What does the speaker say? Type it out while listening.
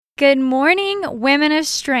Good morning, women of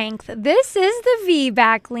strength. This is the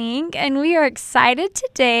VBA2C link, and we are excited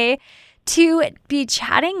today to be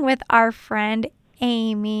chatting with our friend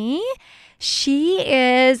Amy. She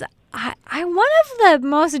is one of the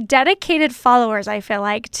most dedicated followers, I feel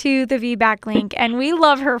like, to the VBA2C link, and we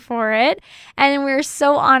love her for it. And we're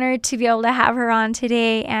so honored to be able to have her on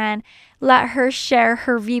today and let her share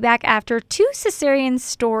her VBA2C after 2 cesarean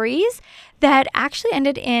stories that actually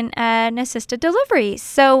ended in an assisted delivery.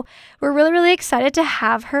 So we're really, really excited to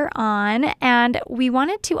have her on. And we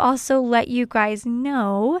wanted to also let you guys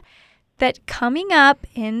know that coming up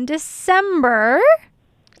in December,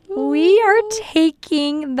 we are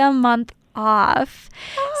taking the month off.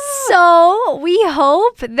 So we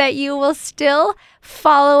hope that you will still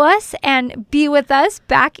follow us and be with us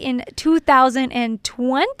back in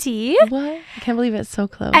 2020. What? I can't believe it's so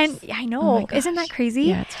close. And I know, isn't that crazy?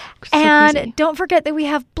 Yeah, it's so and crazy. Don't forget that we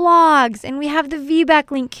have blogs, and we have the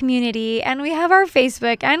VBA2C link community, and we have our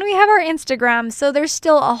Facebook, and we have our Instagram. So there's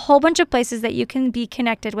still a whole bunch of places that you can be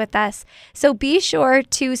connected with us. So be sure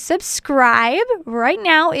to subscribe right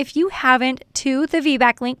now if you haven't to the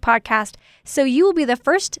VBA2C link podcast, so you will be the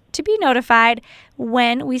first to be notified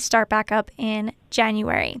when we start back up in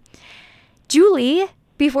January. Julie,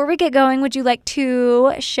 before we get going, would you like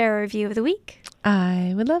to share a review of the week?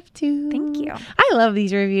 I would love to. Thank you. I love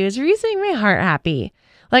these reviews. Reviews make my heart happy.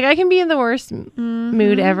 Like, I can be in the worst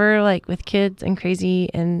mood ever, like with kids and crazy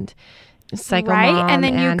and psycho mom and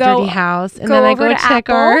then you dirty house, and then I go check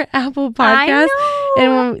our Apple podcast,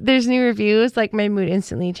 and when there's new reviews, like my mood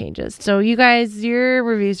instantly changes. So you guys, your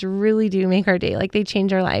reviews really do make our day. Like, they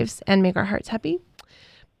change our lives and make our hearts happy.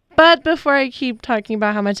 But before I keep talking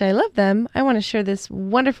about how much I love them, I want to share this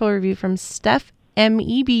wonderful review from Steph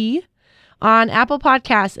MEB on Apple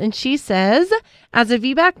Podcasts. And she says, as a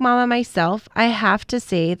VBA2C mama myself, I have to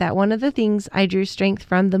say that one of the things I drew strength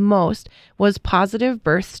from the most was positive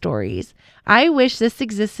birth stories. I wish this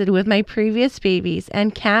existed with my previous babies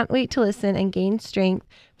and can't wait to listen and gain strength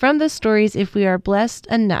from the stories if we are blessed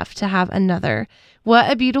enough to have another.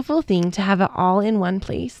 What a beautiful thing to have it all in one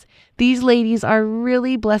place. These ladies are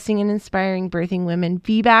really blessing and inspiring birthing women,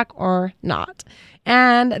 VBA2C or not.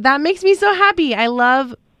 And that makes me so happy. I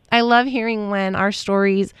love hearing when our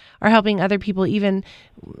stories are helping other people, even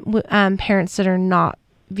parents that are not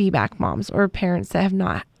VBA2C moms or parents that have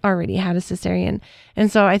not already had a cesarean.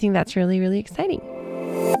 And so I think that's really, really exciting.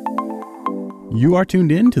 You are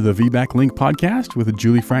tuned in to the VBA2C Link podcast with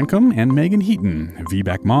Julie Francom and Megan Heaton,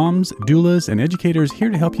 VBA2C moms, doulas, and educators here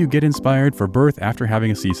to help you get inspired for birth after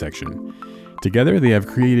having a C-section. Together, they have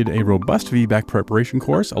created a robust VBA2C preparation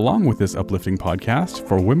course along with this uplifting podcast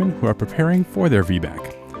for women who are preparing for their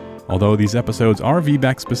VBA2C. Although these episodes are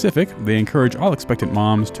VBA2C specific, they encourage all expectant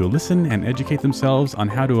moms to listen and educate themselves on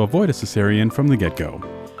how to avoid a cesarean from the get-go.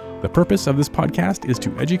 The purpose of this podcast is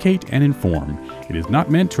to educate and inform. It is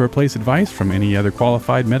not meant to replace advice from any other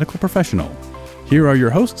qualified medical professional. Here are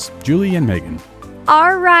your hosts, Julie and Megan.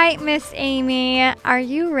 All right, Miss Amy, are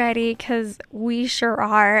you ready? Because we sure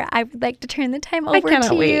are. I would like to turn the time over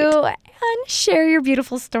to you and share your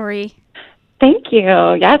beautiful story. Thank you.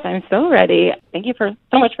 Yes, I'm so ready. Thank you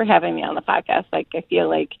so much for having me on the podcast. Like, I feel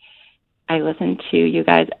like I listen to you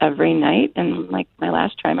guys every night in like my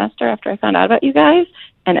last trimester after I found out about you guys.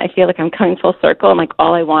 And I feel like I'm coming full circle. And like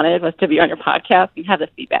all I wanted was to be on your podcast and have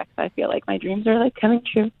this feedback. So I feel like my dreams are like coming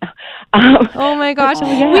true. Oh my gosh.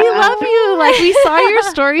 Yeah. We love you. Like, we saw your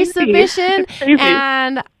story submission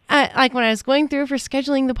and like when I was going through for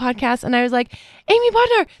scheduling the podcast, and I was like, Amy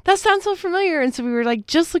Bodnar, that sounds so familiar. And so we were like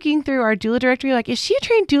just looking through our doula directory, like, is she a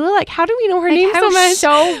trained doula? Like, how do we know her name so much?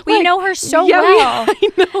 We know her so well. I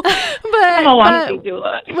know. I don't want to be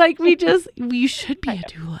doula. Like, you should be a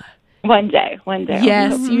doula. One day.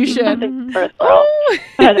 Yes, you should.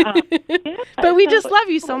 But we just love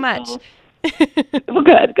you so much. Well,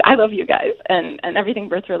 good. I love you guys and everything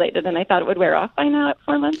birth related. And I thought it would wear off by now at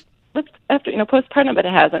 4 months after postpartum, but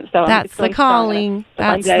it hasn't. So that's the calling.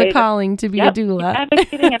 That's the calling to be a doula.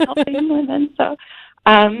 Advocating and helping women. So,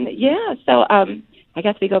 So I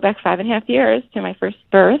guess we go back 5.5 years to my first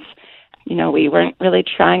birth. We weren't really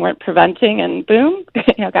trying, weren't preventing, and boom,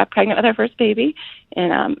 got pregnant with our first baby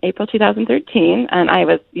in April 2013. And I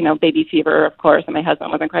was, baby fever, of course, and my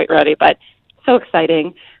husband wasn't quite ready, but so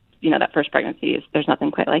exciting. That first pregnancy there's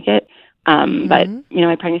nothing quite like it. But,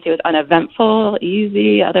 my pregnancy was uneventful,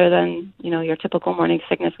 easy, other than, your typical morning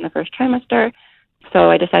sickness in the first trimester.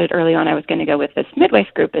 So I decided early on I was going to go with this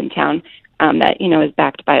midwife group in town that, is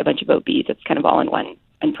backed by a bunch of OBs. It's kind of all in one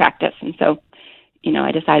in practice. And so,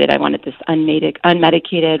 I decided I wanted this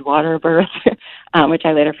unmedicated water birth which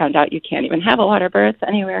I later found out you can't even have a water birth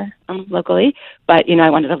anywhere locally. But, I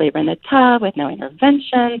wanted to labor in the tub with no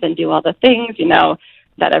interventions and do all the things,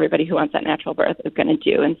 that everybody who wants that natural birth is going to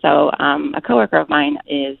do. And so a coworker of mine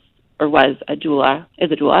was a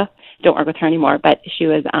doula. Don't work with her anymore, but she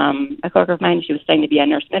was a coworker of mine. She was studying to be a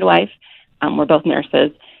nurse midwife. We're both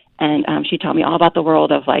nurses. And she taught me all about the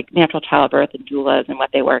world of like natural childbirth and doulas and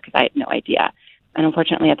what they were, because I had no idea. And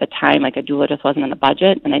unfortunately at the time, like a doula just wasn't in the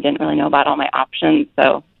budget, and I didn't really know about all my options.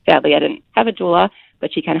 So sadly, I didn't have a doula,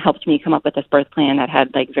 but she kind of helped me come up with this birth plan that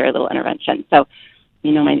had like very little intervention. So,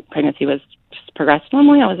 my pregnancy was just progressed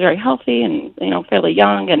normally. I was very healthy and, fairly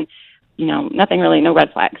young and, nothing really, no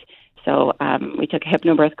red flags. So we took a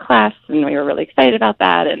hypnobirth class, and we were really excited about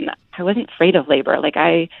that. And I wasn't afraid of labor. Like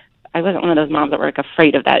I wasn't one of those moms that were like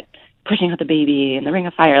afraid of that pushing out the baby in the ring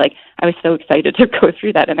of fire. Like I was so excited to go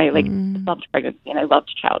through that, and I loved pregnancy and I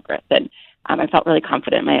loved childbirth, and I felt really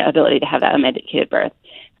confident in my ability to have that unmedicated birth.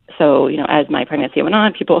 So, as my pregnancy went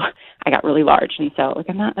on, I got really large. And so, like,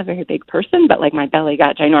 I'm not a very big person, but, like, my belly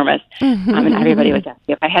got ginormous. And everybody was asking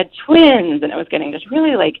if I had twins, and it was getting just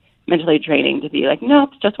really, like, mentally draining to be like, nope,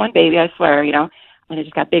 it's just one baby, I swear, And it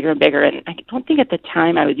just got bigger and bigger. And I don't think at the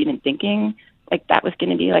time I was even thinking, like, that was going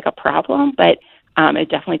to be, like, a problem. But it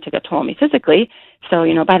definitely took a toll on me physically. So,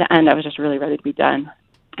 by the end, I was just really ready to be done.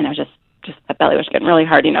 And I was just that belly was getting really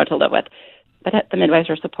hard, to live with. But the midwives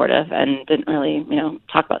were supportive and didn't really,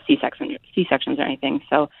 talk about C-sections or anything.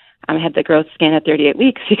 So I had the growth scan at 38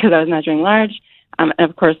 weeks because I was measuring large. And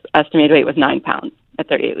of course, estimated weight was 9 pounds at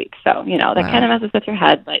 38 weeks. So, that kind of messes with your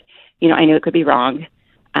head. But, I knew it could be wrong.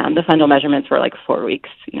 The fundal measurements were like 4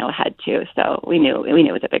 weeks, ahead too. So we knew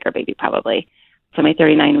it was a bigger baby probably. So my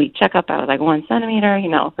 39-week checkup, I was like 1 centimeter,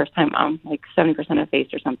 first time mom, like 70% of face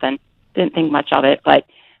or something. Didn't think much of it, but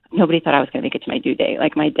nobody thought I was going to make it to my due date.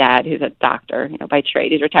 Like my dad, who's a doctor, by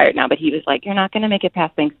trade, he's retired now, but he was like, you're not going to make it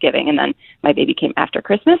past Thanksgiving. And then my baby came after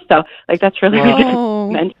Christmas. So like, that's really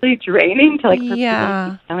mentally draining to like, for people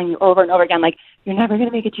to keep telling you over and over again, like, you're never going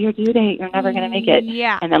to make it to your due date. You're never going to make it.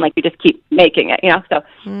 Yeah. And then like, you just keep making it, so you just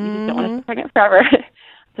don't want to stay pregnant forever.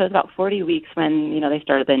 So it was about 40 weeks when, they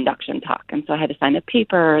started the induction talk. And so I had to sign the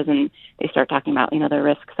papers, and they started talking about, the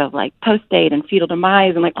risks of like post-date and fetal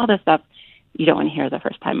demise and like all this stuff you don't want to hear as a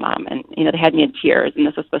first-time mom. And, they had me in tears, and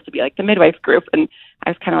this was supposed to be like the midwife group. And I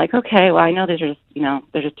was kind of like, okay, well, I know these are just,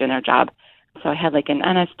 they're just doing their job. So I had like an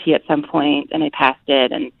NST at some point, and I passed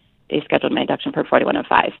it, and they scheduled my induction for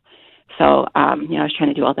 41:05. So, I was trying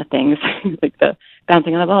to do all the things, like the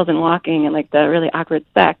bouncing on the balls and walking and like the really awkward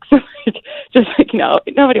sex. Just like,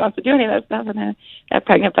 nobody wants to do any of that stuff. And I got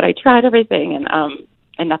pregnant, but I tried everything,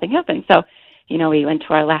 and nothing happened. So, we went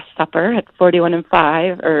to our last supper at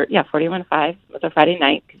 41:05, 41:05 was a Friday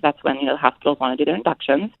night, because that's when, the hospitals want to do their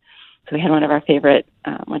inductions. So we had went to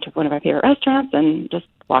one of our favorite restaurants, and just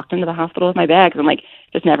walked into the hospital with my bags, and like,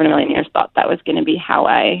 just never in a million years thought that was going to be how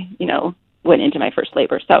I, went into my first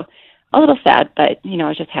labor. So a little sad, but, I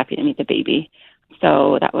was just happy to meet the baby.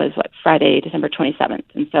 So that was Friday, December 27th.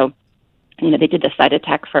 And so, they did the side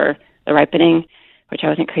attack for the ripening, which I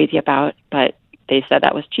wasn't crazy about, but they said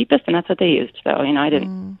that was cheapest, and that's what they used. So, I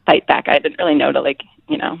didn't fight back. I didn't really know to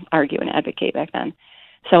argue and advocate back then.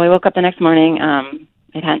 So I woke up the next morning.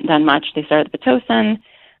 It hadn't done much. They started the Pitocin.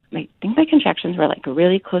 I think my contractions were like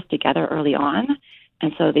really close together early on.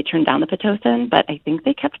 And so they turned down the Pitocin, but I think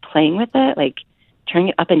they kept playing with it, like turning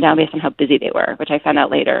it up and down based on how busy they were, which I found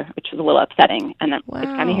out later, which was a little upsetting. And it's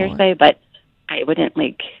kind of hearsay, but I wouldn't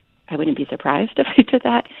be surprised if I did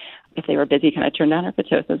that. If they were busy, kind of turn down her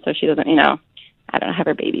Pitocin so she doesn't, have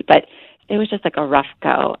her baby. But it was just like a rough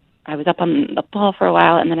go. I was up on the ball for a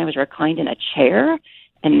while, and then I was reclined in a chair.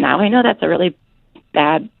 And now I know that's a really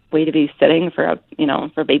bad way to be sitting for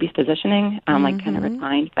for baby's positioning, like kind of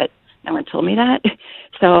reclined, but no one told me that.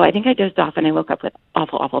 So I think I dozed off, and I woke up with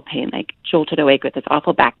awful pain, like jolted awake with this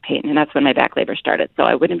awful back pain. And that's when my back labor started. So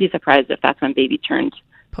I wouldn't be surprised if that's when baby turned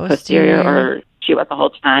posterior, or she was the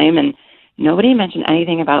whole time. And nobody mentioned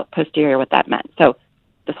anything about posterior, what that meant. So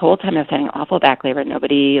this whole time I was having awful back labor.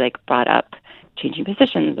 Nobody brought up changing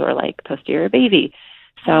positions or posterior baby.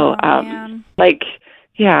 So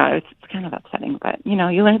it's kind of upsetting, but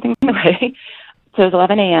you learn things anyway. So it was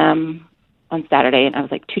 11 a.m. on Saturday, and I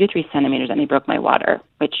was 2 to 3 centimeters, and they broke my water,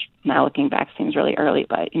 which now looking back seems really early,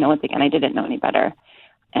 but once again, I didn't know any better.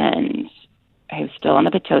 And I was still on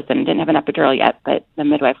the Pitocin, didn't have an epidural yet, but the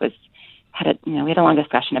midwife we had a long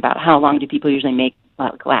discussion about how long do people usually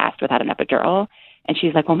last without an epidural. And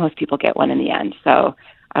she's like, well, most people get one in the end. So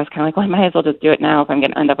I was kind of well, I might as well just do it now if I'm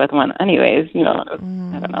going to end up with one anyways. I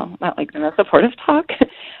don't know, not the most supportive talk.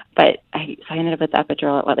 But I ended up with the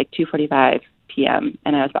epidural at 2:45 p.m.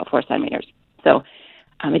 and I was about 4 centimeters. So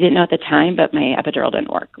I didn't know at the time, but my epidural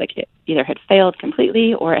didn't work. Like it either had failed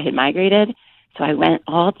completely or it had migrated. So I went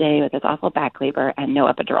all day with this awful back labor and no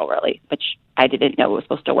epidural really, which I didn't know was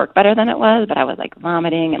supposed to work better than it was, but I was like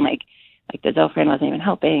vomiting and like the Zofran wasn't even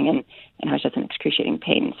helping and I was just in excruciating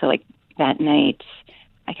pain. So like that night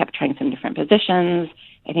I kept trying some different positions.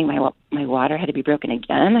 I think my water had to be broken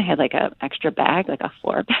again. I had like a extra bag, like a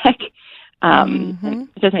floor bag.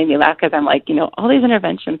 It just made me laugh because I'm like, all these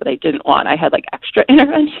interventions that I didn't want, I had like extra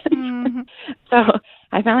interventions. So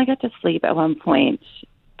I finally got to sleep at one point.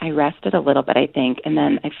 I rested a little bit, I think, and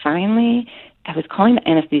then I was calling the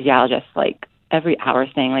anesthesiologist like every hour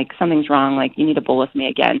saying like something's wrong, like you need to bolus me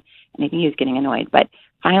again. And I think he was getting annoyed. But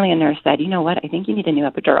finally a nurse said, you know what, I think you need a new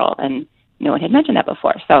epidural. And no one had mentioned that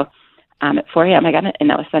before. So at 4 a.m. I got it, and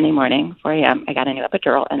that was Sunday morning, 4 a.m. I got a new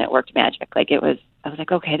epidural, and it worked magic. Like I was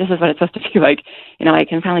like, okay, this is what it's supposed to be like. I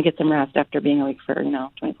can finally get some rest after being awake for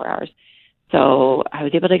 24 hours. So I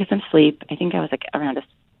was able to get some sleep. I think I was like around a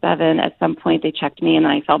 7 at some point. They checked me, and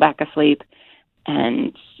I fell back asleep.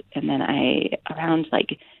 And then around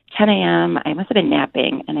like 10 a.m. I must have been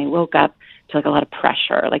napping, and I woke up to like a lot of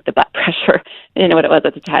pressure, like the butt pressure. I didn't know what it was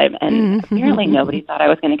at the time, and apparently nobody thought I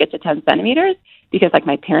was going to get to 10 centimeters because like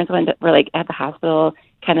my parents were like at the hospital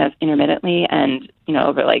kind of intermittently, and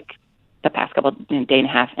over like the past couple day and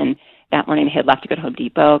a half, and that morning they had left to go to Home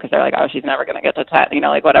Depot because they're like, oh, she's never going to get to 10,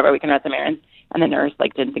 like whatever, we can run some errands. And the nurse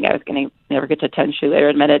like didn't think I was going to never get to 10. She later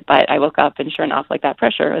admitted, but I woke up and sure enough, like that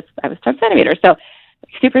pressure I was 10 centimeters. So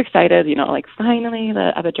super excited, like finally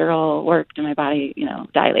the epidural worked and my body,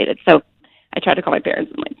 dilated. So I tried to call my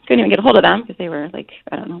parents and like couldn't even get a hold of them because they were like,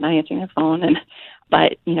 I don't know, not answering their phone.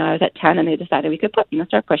 But I was at 10 and they decided we could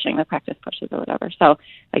start pushing the practice pushes or whatever. So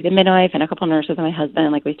like the midwife and a couple nurses and my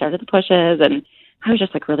husband, like we started the pushes, and I was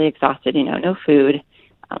just like really exhausted, no food.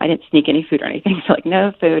 I didn't sneak any food or anything. So like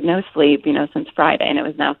no food, no sleep, since Friday, and it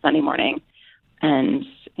was now Sunday morning. And,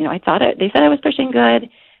 I thought they said I was pushing good.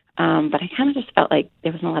 But I kind of just felt like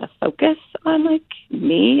there wasn't a lot of focus on like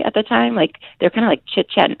me at the time. Like they were kind of like chit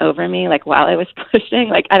chatting over me, like while I was pushing.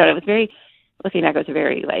 Like, I don't know, looking back, it was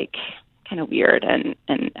very like kind of weird. And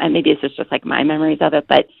maybe it's just like my memories of it.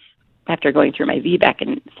 But after going through my VBAC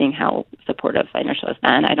and seeing how supportive I initially was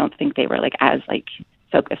then, I don't think they were like as like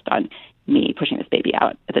focused on me pushing this baby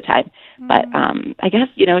out at the time. But I guess,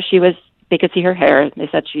 they could see her hair. They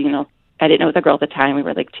said I didn't know it was a girl at the time. We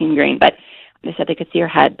were like teen green, but they said they could see her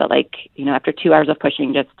head, but like, after 2 hours of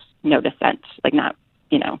pushing, just no descent, like not,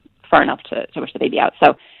 far enough to push the baby out.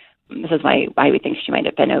 So this is why we think she might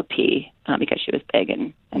have been OP because she was big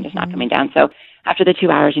and just not coming down. So after the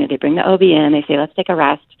 2 hours, they bring the OB in, they say, let's take a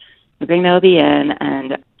rest. We bring the OB in,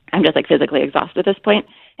 and I'm just like physically exhausted at this point.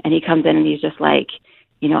 And he comes in and he's just like,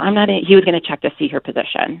 he was going to check to see her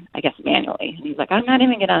position, I guess manually. And he's like, I'm not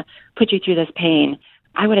even going to put you through this pain.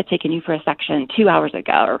 I would have taken you for a section 2 hours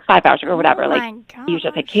ago or 5 hours ago or whatever. He was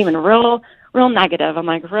just like came in real negative. I'm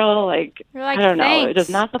like, I don't know. It was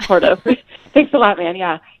not supportive. Thanks a lot, man.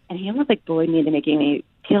 Yeah. And he almost like bullied me into making me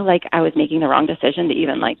feel like I was making the wrong decision to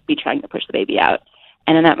even like be trying to push the baby out.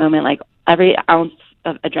 And in that moment, like every ounce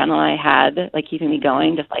of adrenaline I had, like keeping me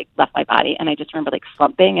going, just like left my body. And I just remember like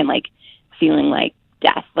slumping and like feeling like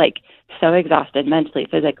death, like so exhausted mentally,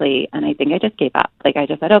 physically. And I think I just gave up. Like I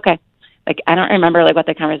just said, okay. Like, I don't remember, like, what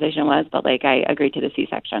the conversation was, but, like, I agreed to the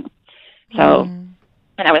C-section. So,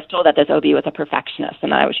 and I was told that this OB was a perfectionist,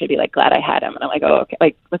 and I should be, like, glad I had him. And I'm like, oh, okay.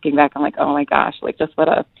 Like, looking back, I'm like, oh, my gosh. Like, just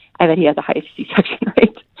I bet he has a high C-section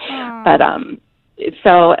rate. But,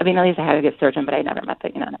 so, I mean, at least I had a good surgeon, but I never met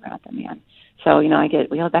the man. So, I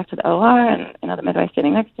get wheeled back to the OR, and, the midwife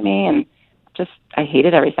sitting next to me, and just, I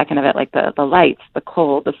hated every second of it. Like, the lights, the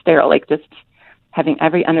cold, the sterile, like, just having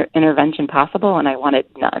every intervention possible, and I wanted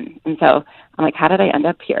none. And so I'm like, how did I end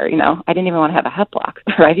up here? I didn't even want to have a hep block,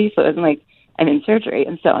 right? So it was like, I'm in surgery.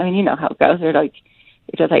 And so, I mean, how it goes. They're like,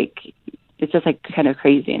 it's just like kind of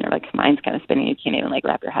crazy, and like mind's kind of spinning. You can't even like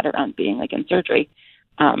wrap your head around being like in surgery.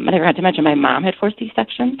 I never had to mention my mom had 4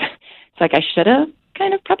 C-sections. So like I should have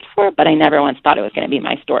kind of prepped for it, but I never once thought it was going to be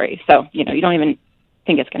my story. So, you don't even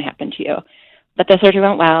think it's going to happen to you. But the surgery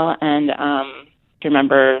went well, and I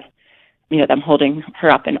remember them holding her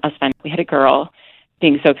up and us finding we had a girl,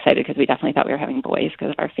 being so excited because we definitely thought we were having boys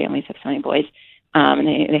because our families have so many boys. And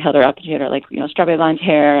they held her up, and she had her like, strawberry blonde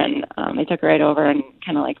hair, and they took her right over and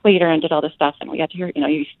kind of like weighed her and did all this stuff. And we got to hear,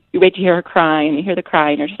 you wait to hear her cry, and you hear the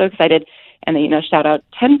cry, and you're so excited. And they, shout out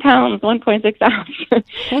 10 pounds, 1.6 ounce.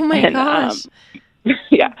 Oh my gosh.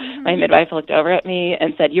 Yeah. My midwife looked over at me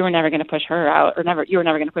and said, you were never going to push her out, or you were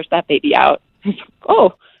never going to push that baby out.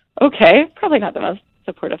 Oh, okay. Probably not the most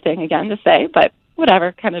supportive thing again to say, but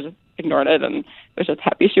whatever, kind of just ignored it and was just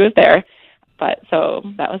happy she was there. But so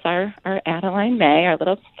that was our Adeline May, our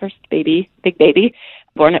little first baby, big baby,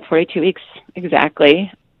 born at 42 weeks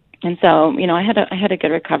exactly. And so, I had a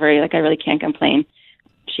good recovery. Like, I really can't complain.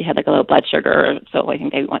 She had like a low blood sugar, so I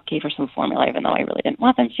think they gave her some formula, even though I really didn't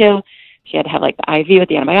want them to. She had to have like the IV with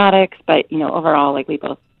the antibiotics, but overall, like we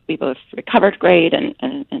both recovered great, and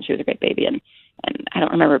she was a great baby. And I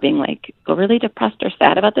don't remember being like overly depressed or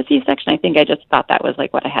sad about the C-section. I think I just thought that was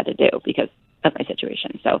like what I had to do because of my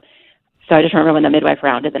situation. So I just remember when the midwife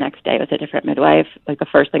rounded the next day with a different midwife, like the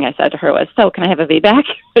first thing I said to her was, "So can I have a VBAC?"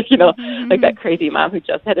 Like that crazy mom who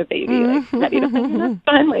just had a baby, like ready to that's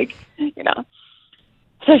fine, like.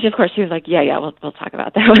 So of course she was like, yeah, we'll talk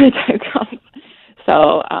about that when the time comes.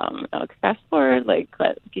 So fast forward like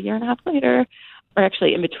a year and a half later, or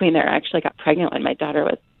actually in between there, I actually got pregnant when my daughter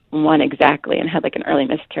was 1 exactly and had like an early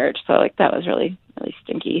miscarriage. So like that was really, really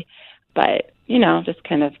stinky. But, just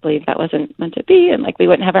kind of believed that wasn't meant to be, and like we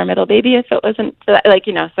wouldn't have our middle baby if it wasn't so it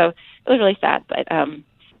was really sad. But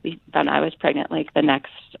we found I was pregnant like the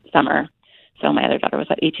next summer. So my other daughter was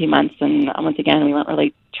at 18 months, and once again, we weren't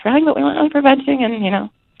really trying, but we weren't really preventing, and,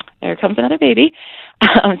 there comes another baby.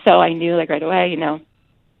 So I knew like right away,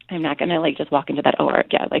 I'm not going to like just walk into that OR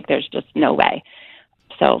again. Like there's just no way.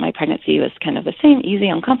 So my pregnancy was kind of the same, easy,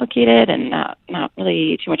 uncomplicated, and not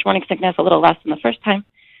really too much morning sickness, a little less than the first time.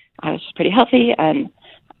 I was just pretty healthy, and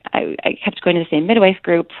I kept going to the same midwife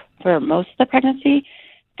group for most of the pregnancy.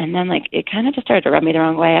 And then, like, it kind of just started to rub me the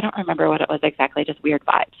wrong way. I don't remember what it was exactly, just weird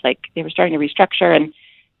vibes. Like, they were starting to restructure, and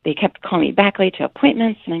they kept calling me back late to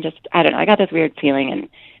appointments. And I don't know, I got this weird feeling and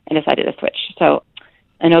decided to switch. So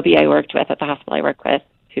an OB I worked with at the hospital I work with,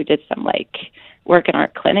 who did some, like, work in our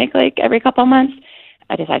clinic, like, every couple of months,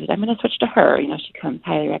 I decided I'm going to switch to her. She comes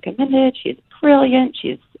highly recommended. She's brilliant.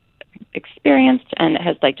 She's experienced and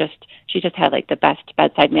has, like, she just had, like, the best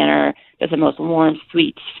bedside manner, just the most warm,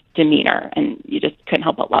 sweet demeanor, and you just couldn't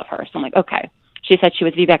help but love her. So I'm like, okay. She said she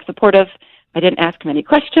was VBAC supportive. I didn't ask many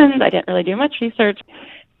questions. I didn't really do much research.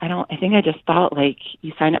 I think I just thought, like,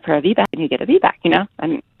 you sign up for a VBAC and you get a VBAC,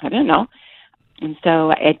 and I didn't know. And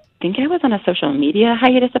so I think I was on a social media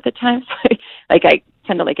hiatus at the time. So I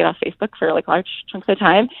tend to, like, get off Facebook for, like, large chunks of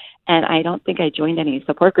time, and I don't think I joined any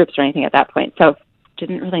support groups or anything at that point, so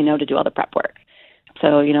didn't really know to do all the prep work.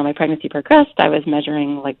 So, my pregnancy progressed. I was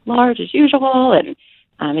measuring, like, large as usual, and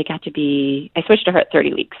it got to be, I switched to her at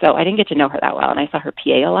 30 weeks, so I didn't get to know her that well, and I saw her PA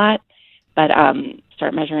a lot, but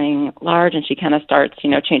start measuring large, and she kind of starts,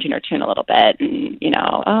 changing her tune a little bit, and,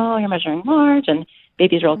 oh, you're measuring large, and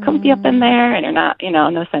baby's real comfy up in there, and you're not,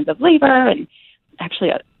 no signs of labor, and actually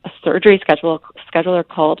a surgery scheduler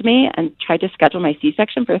called me and tried to schedule my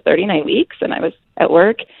C-section for 39 weeks, and I was at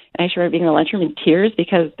work, and I just remember being in the lunchroom in tears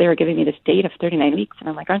because they were giving me this date of 39 weeks, and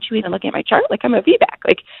I'm like, aren't you even looking at my chart? Like, I'm a VBAC.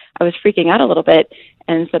 Like, I was freaking out a little bit,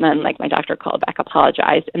 and so then, like, my doctor called back,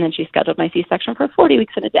 apologized, and then she scheduled my C-section for 40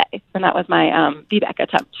 weeks in a day, and that was my VBAC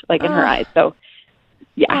attempt, like, in her eyes. So,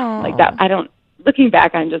 yeah, like that. Looking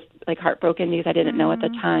back, I'm just, like, heartbroken because I didn't know at the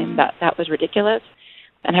time that was ridiculous.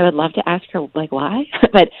 And I would love to ask her, like, why,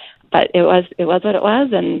 but it was what it was.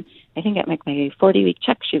 And I think at my 40-week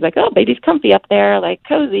check, she's like, oh, baby's comfy up there, like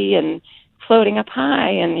cozy and floating up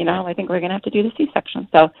high. And, I think we're going to have to do the C-section.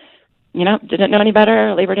 So, didn't know any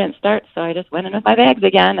better. Labor didn't start. So I just went in with my bags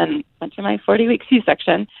again and went to my 40-week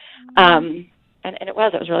C-section. And it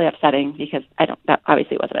was really upsetting because that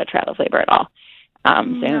obviously wasn't a trial of labor at all. So,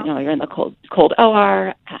 you're in the cold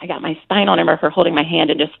OR. I got my spinal. I remember her holding my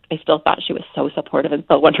hand, and I still thought she was so supportive and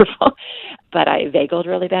so wonderful. But I vagaled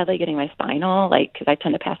really badly getting my spinal, like, because I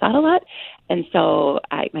tend to pass out a lot. And so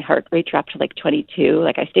my heart rate dropped to like 22.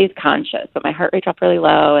 Like, I stayed conscious, but my heart rate dropped really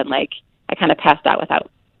low, and like I kind of passed out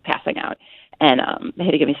without passing out. And they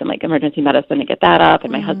had to give me some, like, emergency medicine to get that up.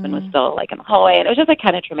 And my husband was still, like, in the hallway. And it was just, like,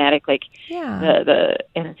 kind of traumatic. Like, the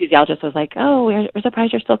anesthesiologist was like, oh, we're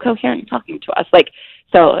surprised you're still coherent and talking to us. Like,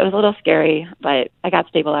 so it was a little scary, but I got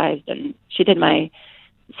stabilized. And she did my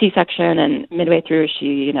C-section. And midway through,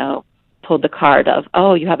 she, pulled the card of,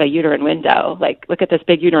 oh, you have a uterine window. Like, look at this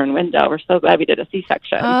big uterine window. We're so glad we did a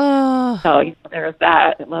C-section. Oh. So there was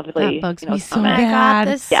that lovely. That bugs me so comment. bad.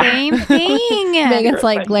 I got the same thing. Megan's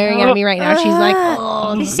like glaring at me right now. She's like,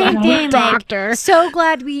 oh, the same thing. Doctor. Like, so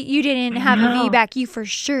glad you didn't have a VBAC. You for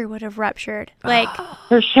sure would have ruptured. Like,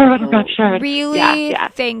 for sure would have ruptured. Really? Yeah.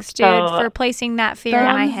 Thanks, dude, for placing that fear in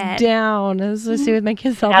my head. Thumbs down. This is with my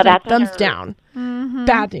kids. Thumbs down. Mm-hmm.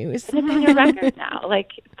 Bad news. It's in your record now.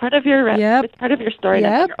 Like, part of your it's part of your story.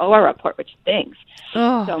 That's your OR report, which stinks.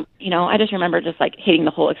 Oh. So, I just remember just, like, hating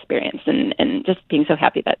the whole experience and just being so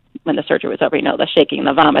happy that when the surgery was over, the shaking,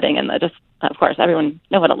 the vomiting, and of course,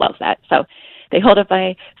 no one loves that. So they hold up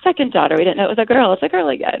my second daughter. We didn't know it was a girl. It's a girl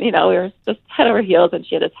again. We were just head over heels, and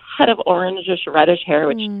she had this head of orangish, reddish hair,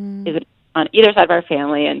 which is on either side of our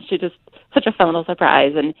family, and she just such a fun little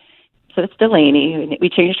surprise. And so it's Delaney. We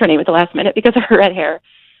changed her name at the last minute because of her red hair.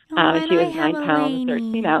 And she was 9 pounds,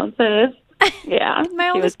 13 ounces. Yeah. My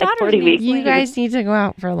she oldest was like 40 daughter's weeks. You guys need to go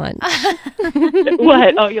out for lunch.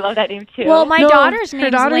 What? Oh, you love that name too? Well, my daughter's name her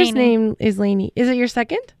daughter's is name is Lainey. Is it your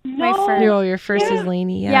second? My first. No, your first is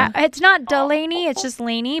Lainey. Yeah. It's not Delaney, it's just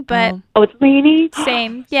Lainey, but it's Lainey.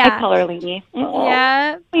 Same. Yeah. I call her Lainey. Oh,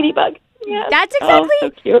 yeah. Lainey bug. Yeah. That's exactly so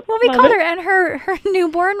cute. what we Love called it. her. And her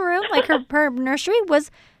newborn room, like her nursery, was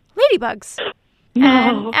ladybugs.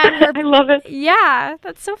 No, And her, I love it. Yeah,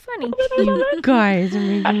 that's so funny. You guys are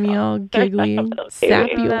making me all giggly and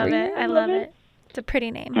sappy I over love here. it. I love it. It's a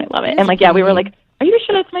pretty name. I love it. It is And like, a yeah, we pretty were name. like, are you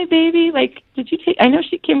sure that's my baby? Like, did you take, I know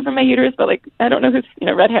she came from my uterus, but like, I don't know whose,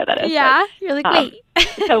 red hair that is. Yeah, you're like, wait.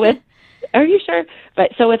 So are you sure?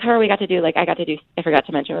 But so with her, we got to do, I forgot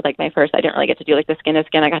to mention with like my first, I didn't really get to do like the skin to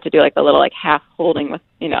skin. I got to do like the little like half holding with,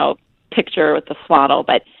 picture with the swaddle.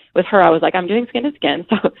 But with her, I was like, I'm doing skin to skin.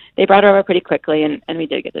 So they brought her over pretty quickly, and we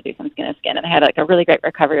did get to do some skin to skin. And I had like a really great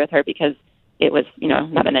recovery with her because it was,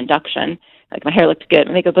 not an induction. Like my hair looked good,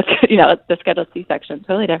 my makeup looked good. The scheduled C-section,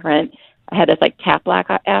 totally different. I had this like tap block,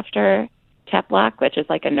 which is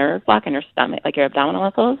like a nerve block in your stomach, like your abdominal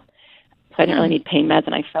muscles. So I didn't really need pain meds,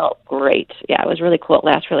 and I felt great. Yeah, it was really cool. It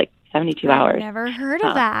lasted for like 72 hours. I've never heard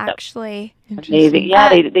of that, actually. Amazing. Yeah,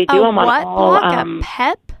 they do them on what all. block? A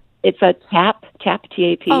PEP? It's a TAP,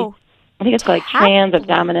 T-A-P. Oh, I think it's called like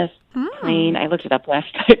trans-abdominus plane. I looked it up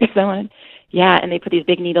last night because I wanted. Yeah, and they put these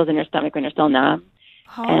big needles in your stomach when you're still numb.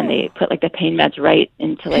 Oh. And they put like the pain meds right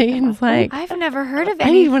into like. Megan's like, I've never heard of I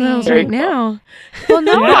anything. need one of those right now. Well,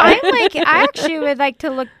 no, I actually would like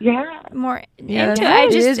to look more Yeah, into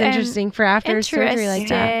it it. is interesting for after surgery like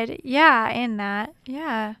that. Yeah, in that.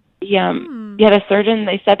 Yeah. Yeah, the surgeon,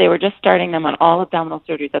 they said they were just starting them on all abdominal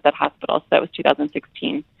surgeries at that hospital. So that was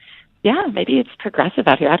 2016. Yeah, maybe it's progressive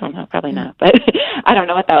out here. I don't know. Probably not. But I don't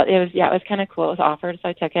know what that was. It was kind of cool. It was offered, so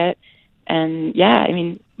I took it. And yeah, I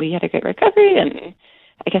mean, we had a great recovery, and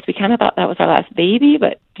I guess we kind of thought that was our last baby,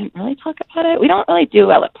 but didn't really talk about it. We don't really do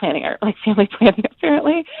well at planning our family planning,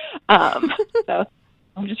 apparently. So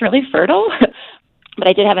I'm just really fertile. But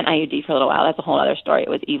I did have an IUD for a little while. That's a whole other story. It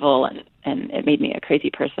was evil, and it made me a crazy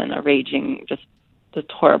person, a raging, just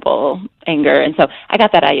horrible anger. And so I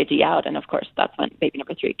got that IUD out, and of course that's when baby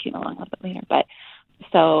number 3 came along a little bit later. But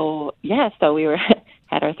so we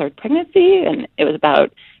had our third pregnancy, and it was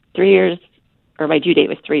about 3 years, or my due date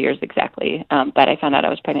was 3 years exactly. But I found out I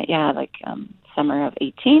was pregnant, summer of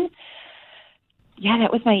 18. Yeah,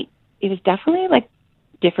 it was definitely like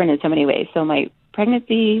different in so many ways. So my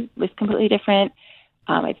pregnancy was completely different.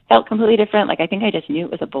 I felt completely different. Like, I think I just knew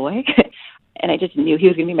it was a boy, and I just knew he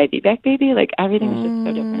was going to be my VBAC baby. Like, everything was just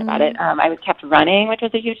so different about it. I was kept running, which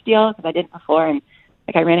was a huge deal because I didn't before. And,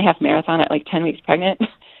 like, I ran a half marathon at, 10 weeks pregnant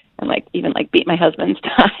and, even beat my husband's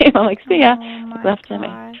time. I'm like, see ya. Left him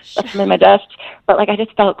in my dust. But, I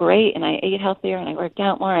just felt great, and I ate healthier, and I worked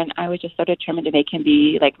out more, and I was just so determined to make him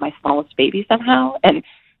be, my smallest baby somehow. And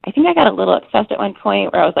I think I got a little obsessed at one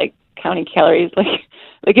point where I was, counting calories,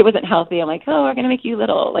 like it wasn't healthy. I'm like, oh, we're going to make you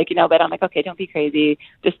little, but I'm like, okay, don't be crazy.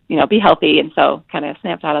 Just, be healthy. And so kind of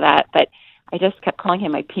snapped out of that. But I just kept calling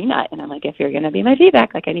him my peanut. And I'm like, if you're going to be my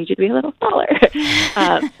VBAC, I need you to be a little smaller.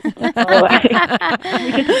 So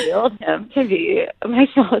we just willed him to be my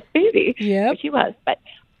smallest baby, which he was. But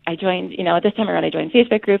I joined, this time around, I joined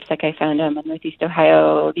Facebook groups. I found him in Northeast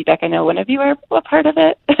Ohio VBAC. I know one of you were a part of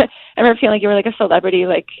it. I remember feeling like you were a celebrity,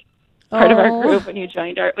 part of our group when you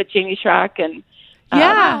joined with Jamie Schrock and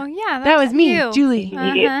that was me, you. Julie.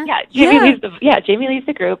 Jamie leads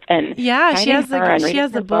the group, and she has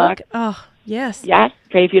the book. Oh, yes. Yes,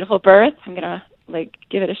 Great Beautiful Birth. I'm gonna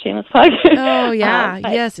give it a shameless plug. Oh yeah,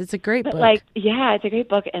 yes, it's a great book. It's a great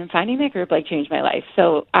book, and finding that group changed my life.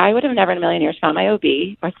 So I would have never in a million years found my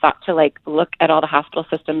OB or thought to look at all the hospital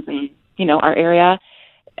systems in our area.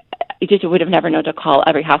 You just would have never known to call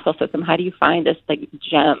every hospital system. How do you find this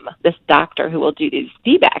gem, this doctor who will do these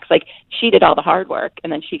VBACs? She did all the hard work,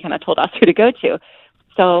 and then she kind of told us who to go to.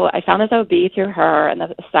 So I found this OB through her and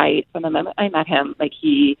the site. From the moment I met him,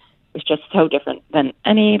 he was just so different than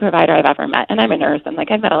any provider I've ever met. And I'm a nurse, and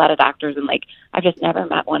I've met a lot of doctors, and I've just never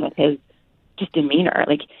met one with his just demeanor.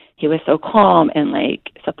 He was so calm and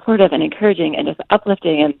supportive and encouraging and just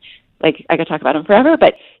uplifting, and I could talk about him forever,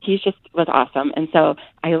 but he just was awesome. And so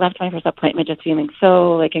I left my first appointment just feeling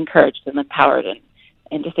so encouraged and empowered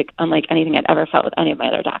and just unlike anything I'd ever felt with any of my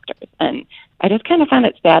other doctors. And I just kind of found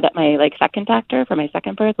it sad that my like second doctor for my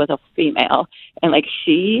second birth was a female, and like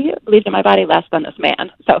she believed in my body less than this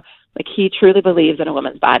man. So like he truly believes in a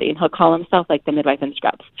woman's body, and he'll call himself like the midwife in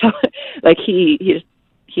scrubs. So like he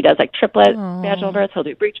does like triplet vaginal births. He'll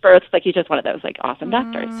do breech births. Like he's just one of those like awesome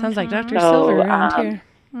doctors. Sounds like Dr. Silver around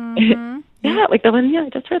here. Yeah, like the one. Yeah, I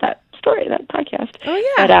just heard that story, that podcast. Oh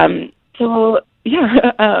yeah. But so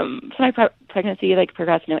yeah, so my pregnancy like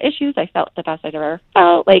progressed, no issues. I felt the best I'd ever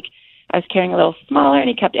felt. Like I was carrying a little smaller, and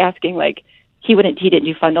he kept asking like he didn't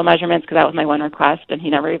do fundal measurements because that was my one request, and he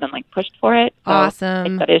never even like pushed for it. So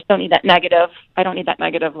awesome. I just don't need that negative. I don't need that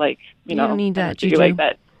negative like you know don't need that juju like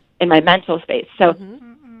that in my mental space. So.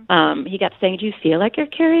 He kept saying, do you feel like you're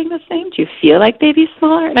carrying the same? Do you feel like baby's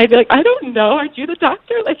smaller? And I'd be like, I don't know. Aren't you the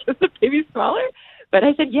doctor? Like, is the baby smaller? But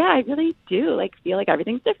I said, yeah, I really do. Like, feel like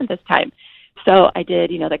everything's different this time. So I did,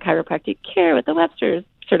 the chiropractic care with the Webster's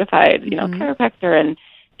certified, chiropractor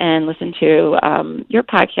and listened to your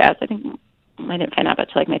podcast. I think I didn't find out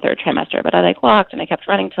until like my third trimester, but I like walked and I kept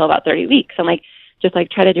running till about 30 weeks. And like, just like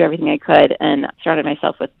try to do everything I could and surrounded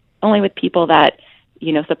myself only with people that,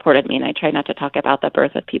 supported me. And I tried not to talk about the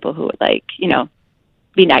birth with people who would like,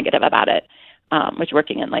 be negative about it, which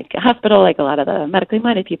working in like a hospital, like a lot of the medically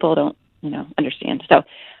minded people don't, understand. So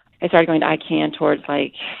I started going to ICANN towards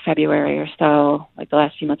like February or so, like the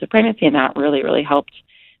last few months of pregnancy. And that really, really helped.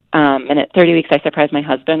 And at 30 weeks, I surprised my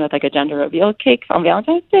husband with like a gender reveal cake on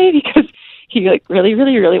Valentine's Day because he like really,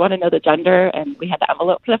 really, really wanted to know the gender. And we had the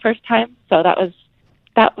envelope for the first time. So that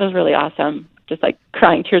was really awesome. Just like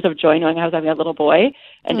crying tears of joy knowing I was having a little boy.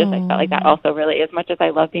 And just I felt like that also really, as much as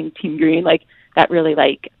I love being Team Green, like that really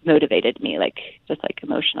like motivated me, like just like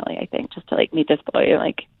emotionally, I think, just to like meet this boy and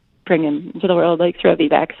like bring him into the world like through a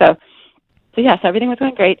VBAC. So yeah, so everything was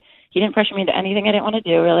going great. He didn't pressure me into anything I didn't want to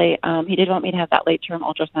do really. He did want me to have that late term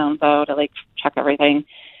ultrasound though to like check everything.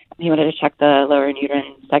 He wanted to check the lower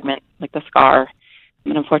uterine segment, like the scar.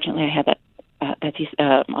 And unfortunately I had that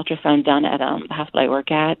ultrasound done at the hospital I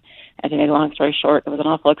work at. And to make a long story short, it was an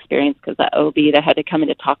awful experience because the OB that had to come in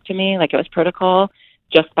to talk to me, like it was protocol,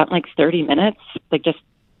 just spent like 30 minutes, like just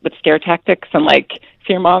with scare tactics and like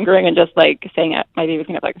fear mongering and just like saying my baby was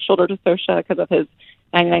going to have like a shoulder dystocia because of his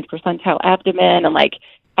 99th percentile abdomen. And like,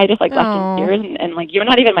 I just like left in tears and like, you're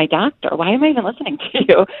not even my doctor. Why am I even listening to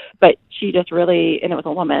you? But she just really, and it was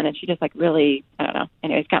a woman, and she just like really, I don't know,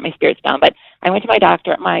 anyways, got my spirits down. But I went to my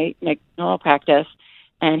doctor at my normal practice,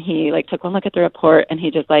 and he like took one look at the report, and he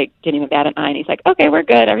just like didn't even bat an eye. And he's like, okay, we're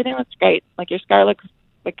good. Everything looks great. Like your scar looks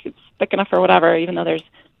like it's thick enough or whatever, even though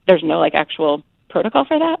there's no like actual protocol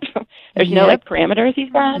for that. There's no like parameters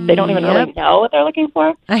he's got. They don't even really know what they're looking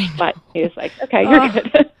for. But he was like, okay, you're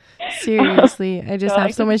good. Seriously, I just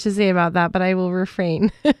have so much to say about that, but I will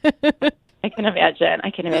refrain. I can imagine.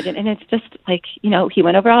 And it's just like, he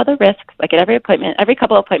went over all the risks. Like at every appointment, every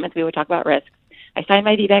couple of appointments, we would talk about risks. I signed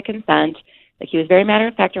my VBAC consent. Like he was very matter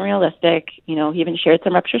of fact and realistic. He even shared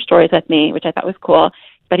some rupture stories with me, which I thought was cool.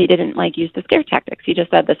 But he didn't like use the scare tactics. He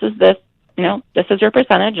just said, this is your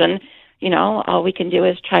percentage. And, all we can do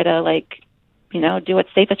is try to like, do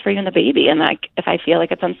what's safest for you and the baby. And like, if I feel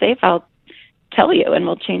like it's unsafe, I'll tell you and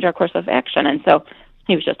we'll change our course of action. And so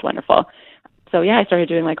he was just wonderful. So yeah, I started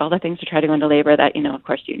doing like all the things to try to go into labor that, of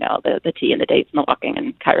course, the T and the dates and the walking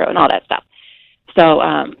and Cairo and all that stuff. So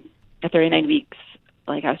at 39 weeks,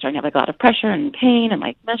 like I was starting to have like a lot of pressure and pain and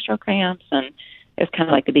like menstrual cramps, and it was kind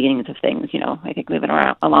of like the beginnings of things, I think moving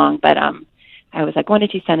along. But I was like 1 to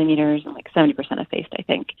 2 centimeters and like 70% effaced, I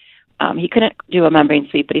think. He couldn't do a membrane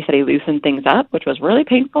sweep, but he said he loosened things up, which was really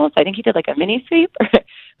painful. So I think he did like a mini sweep or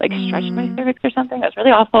like stretched my cervix or something. It was really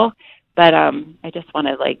awful. But I just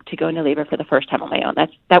wanted like to go into labor for the first time on my own.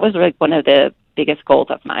 That was like one of the biggest goals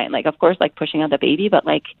of mine. Like, of course, like pushing out the baby, but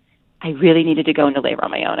like I really needed to go into labor on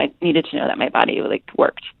my own. I needed to know that my body like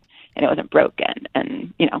worked and it wasn't broken.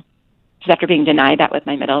 And, just after being denied that with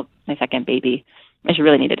my second baby, I just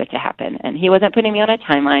really needed it to happen. And he wasn't putting me on a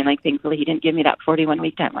timeline. Like, thankfully, he didn't give me that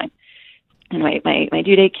 41-week timeline. And my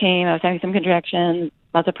due date came. I was having some contractions,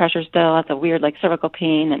 lots of pressure still, lots of weird like cervical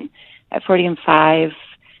pain. And at 40 and 5,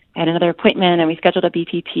 I had another appointment, and we scheduled a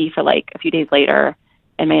BPP for like a few days later.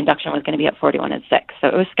 And my induction was going to be at 41 and 6. So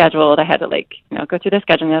it was scheduled. I had to like, go through the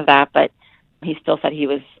scheduling of that. But he still said he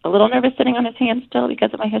was a little nervous sitting on his hands still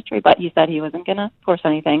because of my history. But he said he wasn't going to force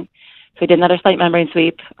anything. So we did another slight membrane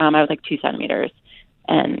sweep. I was like 2 centimeters.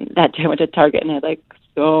 And that day I went to Target and I had like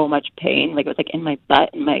so much pain. Like it was like in my butt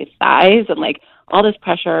and my thighs and like all this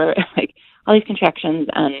pressure, like all these contractions.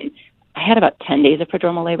 And I had about 10 days of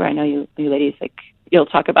prodromal labor. I know you ladies like you'll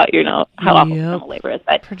talk about, how awful prodromal labor is.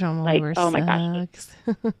 But prodromal labor oh my sucks.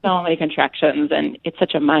 gosh, so many contractions, and it's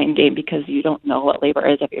such a mind game because you don't know what labor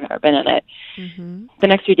is if you've never been in it. Mm-hmm. The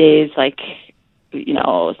next few days,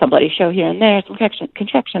 some bloody show here and there, some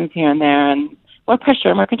contractions here and there, and more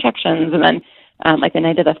pressure, more contractions. And then, the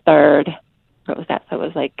night of the 3rd, what was that? So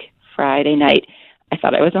it was Friday night. I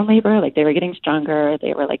thought I was in labor. They were getting stronger.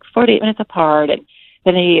 They were 48 minutes apart, and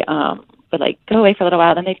then they would go away for a little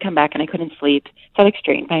while. Then they'd come back, and I couldn't sleep. So I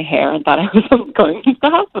straightened my hair and thought I was going to the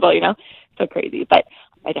hospital. So crazy. But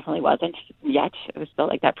I definitely wasn't yet. It was still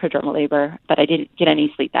that prodromal labor, but I didn't get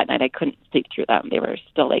any sleep that night. I couldn't sleep through them. They were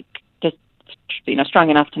still just strong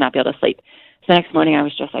enough to not be able to sleep. So the next morning I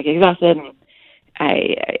was just exhausted, and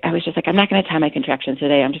I was just I'm not going to time my contractions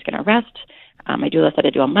today. I'm just going to rest. My doula said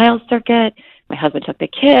to do a mile circuit. My husband took the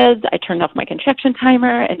kids. I turned off my contraction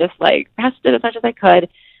timer and just rested as much as I could.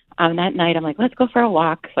 That night I'm let's go for a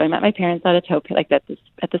walk. So I met my parents at a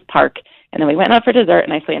at this park, and then we went out for dessert,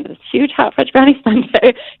 and I slammed this huge hot French brownie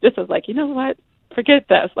sundae. Just was you know what? Forget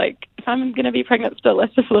this. If I'm going to be pregnant still,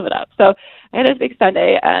 let's just live it up. So I had this big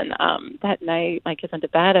Sunday, and that night my kids went to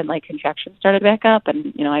bed, and contractions started back up,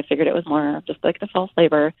 and I figured it was more just the false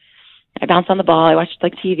labor. I bounced on the ball. I watched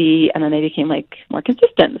TV, and then they became more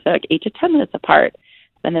consistent, so 8 to 10 minutes apart.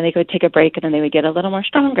 And then they would take a break, and then they would get a little more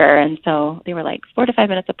stronger, and so they were 4 to 5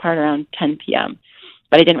 minutes apart around 10 p.m.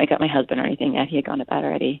 But I didn't wake up my husband or anything yet. He had gone to bed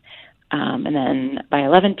already. And then by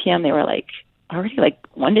 11 p.m. they were already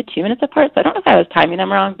 1 to 2 minutes apart. So I don't know if I was timing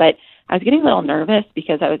them wrong, but I was getting a little nervous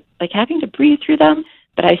because I was having to breathe through them,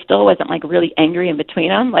 but I still wasn't really angry in between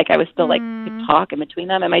them. I was still could talk in between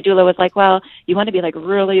them. And my doula was well, you want to be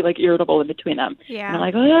really irritable in between them. Yeah. And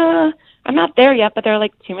I'm I'm not there yet, but they're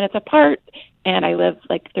 2 minutes apart, and I live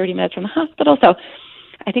 30 minutes from the hospital. So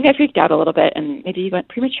I think I freaked out a little bit, and maybe went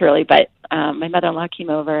prematurely, but my mother-in-law came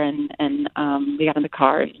over, and we got in the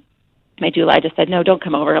car, and my doula just said, no, don't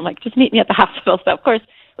come over. I'm just meet me at the hospital. So of course,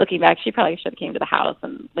 looking back, she probably should have came to the house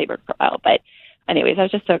and labored for a while. But anyways, I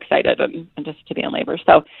was just so excited and just to be in labor.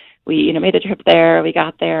 So we, made the trip there. We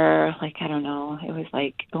got there, I don't know, it was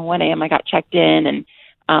 1 a.m. I got checked in, and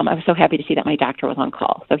I was so happy to see that my doctor was on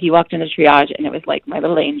call. So he walked into triage, and it was my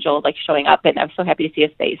little angel, showing up, and I was so happy to see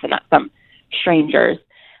his face and not some strangers.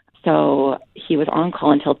 So he was on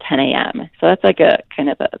call until 10 a.m. So that's a kind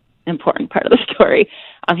of a important part of the story.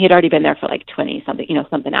 He had already been there for 20 something,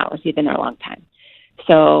 something hours. He'd been there a long time.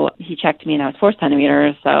 So he checked me, and I was 4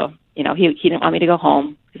 centimeters. So, he didn't want me to go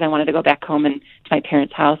home because I wanted to go back home and to my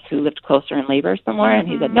parents' house who lived closer in labor somewhere. And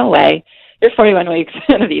he said, no way, you're 41 weeks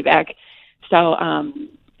in a VBAC. So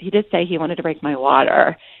he did say he wanted to break my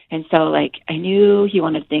water. And so I knew he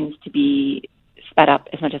wanted things to be sped up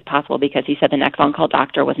as much as possible because he said the next on-call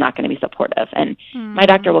doctor was not going to be supportive. And my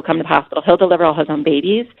doctor will come to the hospital. He'll deliver all his own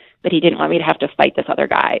babies, but he didn't want me to have to fight this other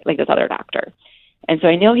guy, this other doctor. And so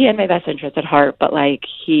I knew he had my best interest at heart, but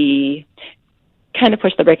he kind of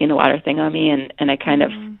pushed the breaking the water thing on me, and I kind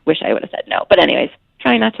of wish I would have said no. But anyways,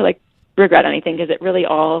 trying not to regret anything because it really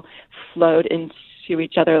all flowed into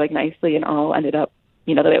each other nicely and all ended up,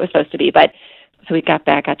 the way it was supposed to be. But so we got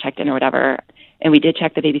back, got checked in or whatever, and we did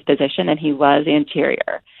check the baby's position, and he was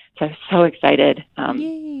anterior. So I was so excited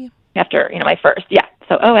after, my first. Yeah,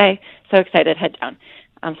 so OA, so excited, head down.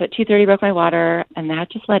 So at 2:30 broke my water, and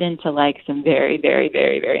that just led into some very, very,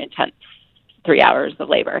 very, very intense 3 hours of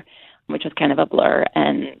labor, which was kind of a blur,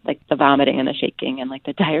 and the vomiting and the shaking and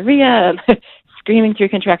the diarrhea and screaming through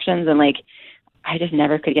contractions, and I just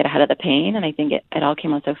never could get ahead of the pain. And I think it all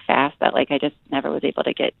came on so fast that I just never was able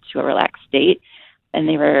to get to a relaxed state. And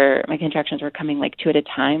my contractions were coming 2 at a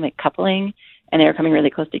time, coupling, and they were coming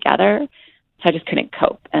really close together. So I just couldn't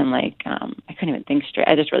cope, and I couldn't even think straight.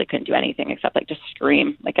 I just really couldn't do anything except just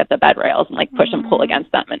scream at the bed rails and push and pull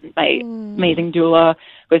against them. And my amazing doula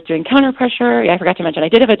was doing counter pressure. Yeah, I forgot to mention I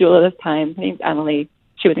did have a doula this time. Her name's Emily.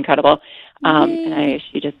 She was incredible, and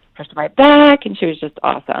she just pushed my back, and she was just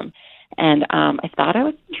awesome. And I thought I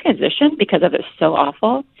was in transition because it was so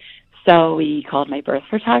awful. So we called my birth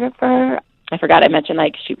photographer. I forgot I mentioned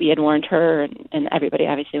we had warned her and everybody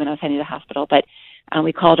obviously when I was heading to the hospital, but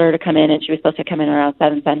we called her to come in, and she was supposed to come in around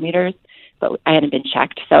 7 centimeters, but I hadn't been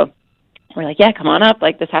checked. So we're yeah, come on up.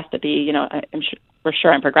 This has to be, we're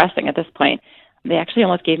sure I'm progressing at this point. They actually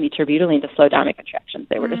almost gave me terbutaline to slow down my contractions.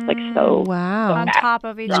 They were just so wow on top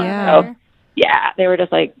of each other. So, yeah, they were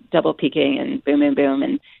just double peaking and boom, boom, boom.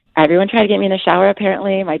 And everyone tried to get me in the shower,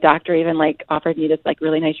 apparently. My doctor even offered me this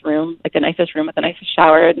really nice room, the nicest room with the nicest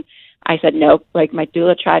shower. And I said nope. My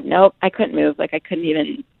doula tried. Nope. I couldn't move. I couldn't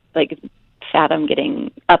even fathom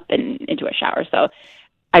getting up and into a shower. So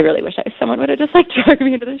I really wish someone would have just dragged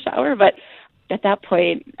me into the shower, but at that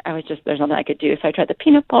point, I was just, there's nothing I could do. So I tried the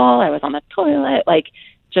peanut ball. I was on the toilet. Like,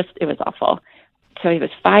 just, it was awful. So it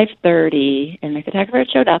was 5:30, and my photographer had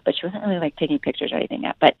showed up, but she wasn't really, like, taking pictures or anything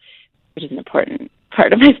yet, but which is an important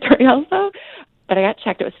part of my story also. But I got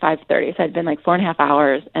checked. It was 5:30, so I'd been, like, 4.5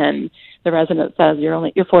 hours, and the resident says,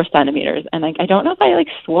 you're 4 centimeters. And, like, I don't know if I, like,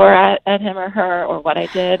 swore at him or her or what I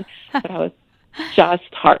did, but I was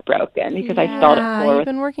just heartbroken because I stalled at 4. You've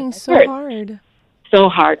been working so hard. So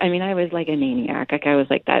hard. I mean, I was like a maniac. Like, I was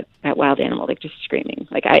like that wild animal, like, just screaming.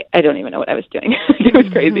 Like, I don't even know what I was doing. It was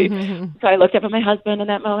crazy. So I looked up at my husband in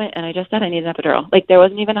that moment, and I just said I need an epidural. Like, there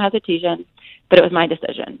wasn't even a hesitation, but it was my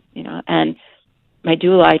decision, you know. And my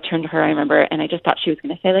doula, I turned to her, I remember, and I just thought she was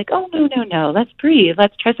going to say, like, oh, no, let's breathe.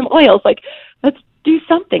 Let's try some oils. Like, let's do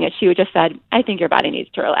something. And she would just said, I think your body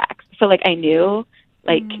needs to relax. So, like, I knew,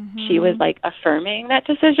 like, she was, like, affirming that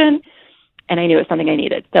decision, and I knew it was something I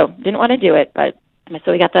needed. So didn't want to do it, but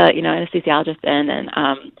so we got the, you know, anesthesiologist in,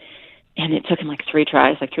 and it took him like 3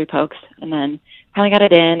 tries, like 3 pokes, and then finally got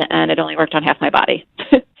it in, and it only worked on half my body.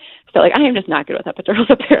 So, like, I am just not good with epidurals,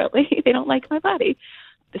 apparently. They don't like my body.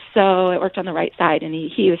 So it worked on the right side, and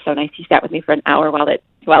he was so nice. He sat with me for an hour while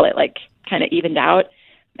it like kind of evened out,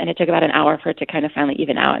 and it took about an hour for it to kind of finally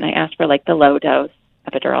even out. And I asked for, like, the low dose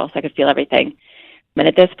epidural so I could feel everything. And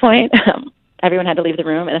at this point, everyone had to leave the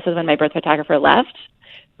room, and this is when my birth photographer left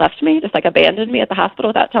me, just, like, abandoned me at the hospital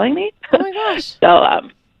without telling me. Oh my gosh. So,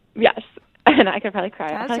 yes, and I could probably cry.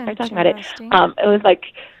 That's I probably cry talking about it. It was, like,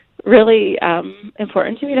 really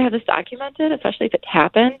important to me to have this documented, especially if it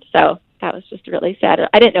happened. So that was just really sad.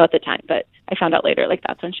 I didn't know at the time, but I found out later, like,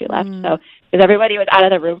 that's when she left. So, because everybody was out of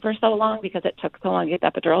the room for so long because it took so long to get the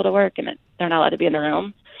epidural to work, and they're not allowed to be in the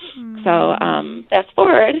room. So, fast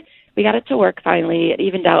forward, we got it to work finally. It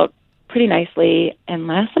evened out pretty nicely, and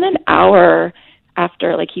less than an hour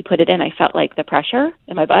after, like, he put it in, I felt, like, the pressure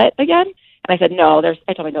in my butt again. And I said,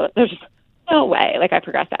 I told my there's just no way, like, I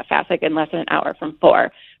progressed that fast, like, in less than an hour from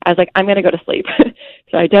 4. I was like, I'm going to go to sleep.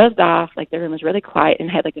 So I dozed off. Like, the room was really quiet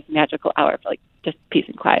and had, like, this magical hour for, like, just peace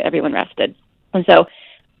and quiet. Everyone rested. And so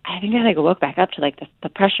I think I, like, woke back up to, like, the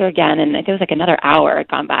pressure again. And I think it was, like, another hour had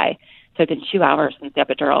gone by. So it'd been 2 hours since the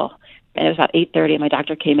epidural. And it was about 8:30, and my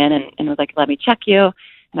doctor came in and was like, let me check you.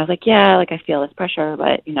 And I was like, yeah, like, I feel this pressure,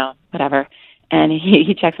 but, you know, whatever. And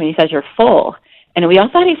he checks me and he says, you're full. And we all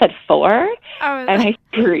thought he said 4. And I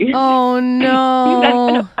screamed. Oh, no.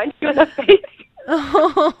 I'm going to punch you in the face.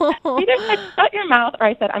 Either said, shut your mouth, or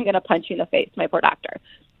I said, I'm going to punch you in the face, my poor doctor.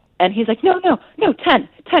 And he's like, no,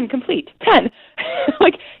 10, complete, 10.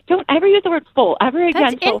 Like, don't ever use the word full ever again.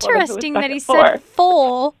 That's interesting that he said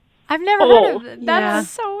full. I've never heard of it. That's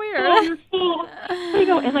so weird. You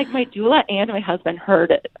know, and, like, my doula and my husband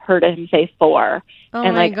heard him say 4.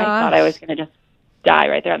 And, like, I thought I was going to just die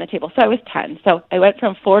right there on the table. So I was 10. So I went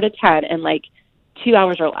from 4 to 10 in, like, 2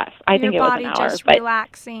 hours or less. I think it was an hour. Your body just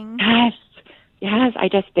relaxing. Yes. I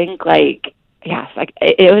just think, like, yes, like,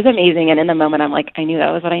 it was amazing. And in the moment, I'm like, I knew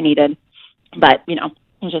that was what I needed. But, you know,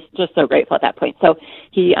 I was just so grateful at that point. So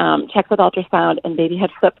he checked with ultrasound, and baby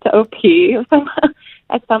had flipped to OP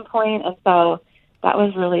at some point. And so that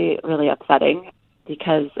was really, really upsetting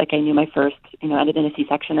because, like, I knew my first, you know, ended in a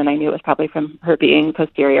C-section, and I knew it was probably from her being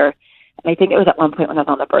posterior. And I think it was at one point when I was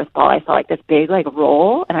on the birth ball, I saw, like, this big, like,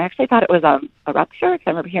 roll, and I actually thought it was a rupture, because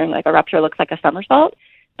I remember hearing, like, a rupture looks like a somersault,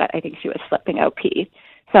 but I think she was flipping OP.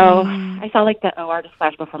 So I saw, like, the OR just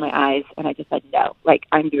flash before my eyes, and I just said, no, like,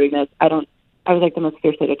 I'm doing this. I was, like, the most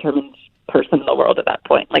fiercely determined person in the world at that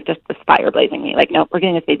point, like, just the fire blazing me, like, no, we're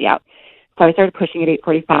getting this baby out. So I started pushing at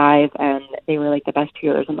 8:45, and they were, like, the best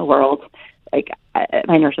healers in the world. Like,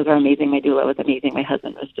 my nurses were amazing. My doula was amazing. My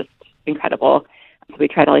husband was just incredible. So we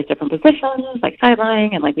tried all these different positions, like side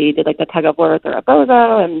lying, and, like, we did, like, the tug of war with a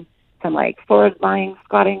bozo and some, like, forward lying,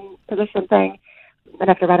 squatting position thing. And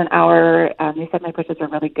after about an hour, they said my pushes were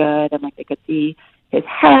really good, and, like, they could see his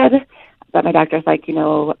head. But my doctor's like, you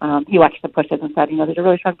know, he watched the pushes and said, you know, these are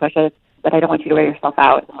really strong pushes, but I don't want you to wear yourself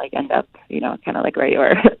out and, like, end up, you know, kind of like where you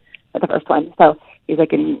were at the first one. So he's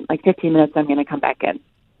like, in, like, 15 minutes, I'm going to come back in,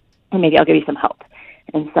 and maybe I'll give you some help.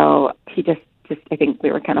 And so he just I think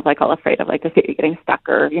we were kind of, like, all afraid of, like, the baby getting stuck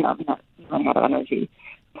or, you know, running out of energy.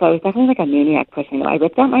 So I was definitely, like, a maniac pushing him. I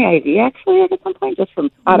ripped out my IV, actually, at some point, just from,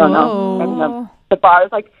 I don't know. The bars,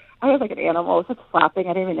 like, I was like an animal. It was just flopping.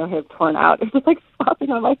 I didn't even know it had torn out. It was just, like,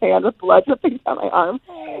 flopping on my hand with blood dripping down my arm.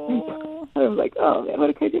 I was like, oh, man, what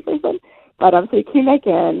a crazy person. But so he came back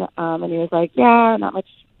in, and he was like, yeah, not much,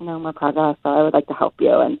 you know, more progress, so I would like to help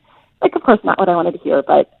you. And, like, of course, not what I wanted to hear,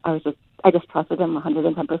 but I just trusted him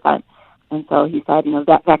 110%. And so he said, you know,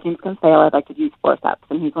 that vacuums can fail. I'd like to use forceps.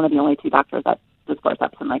 And he's one of the only 2 doctors that does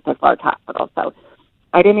forceps in, like, this large hospital. So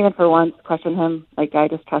I didn't even for once question him. Like, I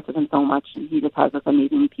just trusted him so much, and he just has this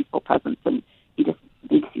amazing, peaceful presence, and he just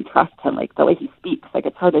makes you trust him. Like, the way he speaks, like,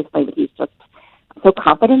 it's hard to explain, but he's just so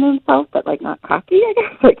confident in himself, but, like, not cocky, I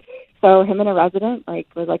guess. Like, so him and a resident, like,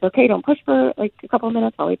 was like, okay, don't push for, like, a couple of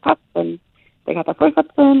minutes while we pup, and they got the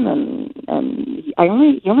forceps in, and he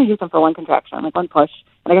only used them for one contraction, like, one push,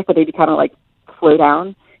 and I guess the baby kind of, like, flew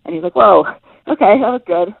down, and he's like, whoa, okay, that was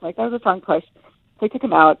good. Like, that was a strong push. So I took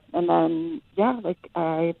him out, and then, like,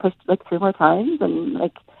 I pushed, like, 3 more times and,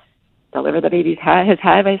 like, delivered the baby's head,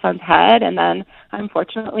 my son's head. And then,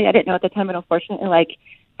 unfortunately, I didn't know at the time, but unfortunately, like,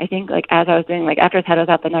 I think, like, as I was doing, like, after his head was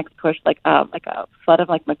out, the next push, like a flood of,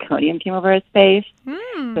 like, meconium came over his face.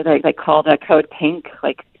 So they, like, called a code pink,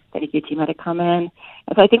 like, the NICU team had to come in.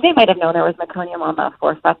 And so I think they might have known there was meconium on the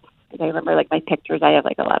forceps. I remember, like, my pictures, I have,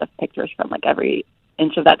 like, a lot of pictures from, like, every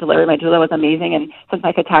inch of that delivery. My doula was amazing, and since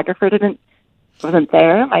my photographer wasn't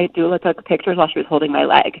there, my doula took pictures while she was holding my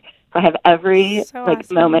leg. So I have every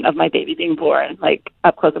awesome moment of my baby being born, like,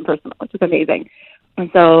 up close and personal, which is amazing. And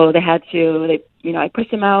so I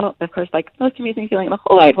pushed him out. The first, like, most amazing feeling in the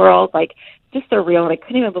whole wide world, like, just surreal. And I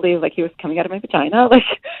couldn't even believe, like, he was coming out of my vagina. Like,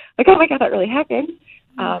 oh my God, that really happened.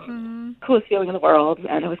 Coolest feeling in the world.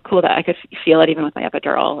 And it was cool that I could feel it even with my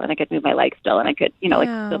epidural, and I could move my leg still, and I could,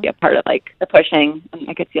 still be a part of, like, the pushing, and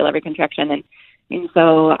I could feel every contraction. And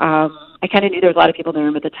so I kind of knew there was a lot of people in the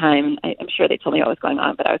room at the time. I'm sure they told me what was going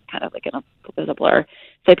on, but I was kind of like it was a blur.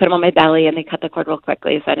 So I put him on my belly, and they cut the cord real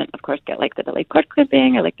quickly. So I didn't, of course, get, like, the delayed cord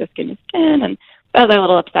clipping or, like, the skin to skin. And that was a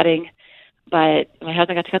little upsetting. But my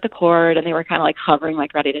husband got to cut the cord, and they were kind of, like, hovering,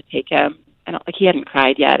 like, ready to take him. And, like, he hadn't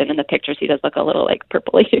cried yet. And in the pictures, he does look a little, like,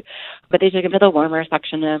 purpley. But they took him to the warmer,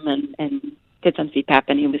 suctioned him, and did some CPAP,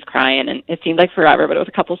 and he was crying. And it seemed like forever, but it was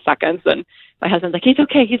a couple seconds. And my husband's like, he's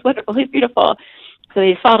okay. He's wonderful. He's beautiful. So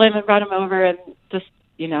they followed him and brought him over, and just,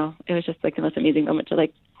 it was just, like, the most amazing moment to,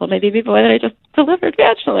 like, hold my baby boy that I just delivered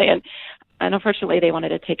vaginally. And unfortunately, they wanted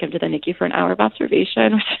to take him to the NICU for an hour of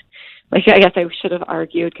observation, which, like, I guess I should have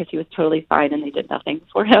argued because he was totally fine and they did nothing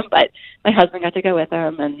for him. But my husband got to go with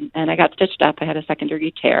him, and I got stitched up. I had a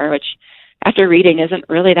secondary tear, which, after reading, isn't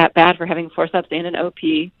really that bad for having forceps and an OP.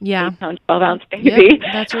 Yeah. 8-pound, 12-ounce baby.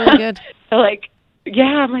 Yep, that's really good. So, like, yeah,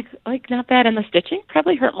 I'm like not bad. And the stitching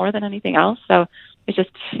probably hurt more than anything else. So it's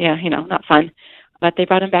just, not fun. But they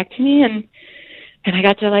brought him back to me, and I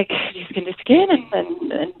got to, like, do skin to skin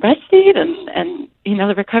and breastfeed, and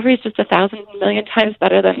the recovery is just 1,000 million times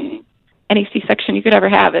better than any C-section you could ever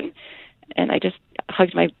have. And I just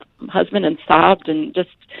hugged my husband and sobbed, and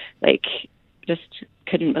just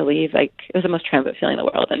couldn't believe, like, it was the most triumphant feeling in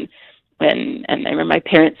the world. And I remember my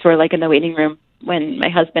parents were, like, in the waiting room when my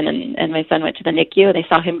husband and my son went to the NICU, and they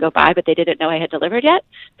saw him go by, but they didn't know I had delivered yet.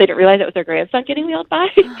 They didn't realize it was their grandson getting wheeled by.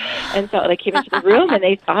 And so they came into the room, and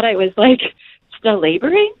they thought I was, like, still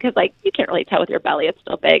laboring, because, like, you can't really tell with your belly. It's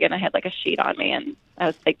still big, and I had, like, a sheet on me, and I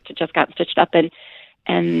was, like, just got stitched up, and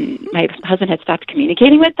my husband had stopped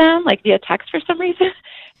communicating with them, like, via text for some reason.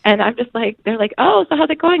 And I'm just like, they're like, oh, so how's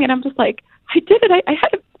it going? And I'm just like, I did it.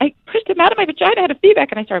 I pushed him out of my vagina. I had a feedback,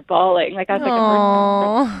 and I started bawling. Like, I was like,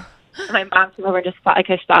 and my mom came over and just, like,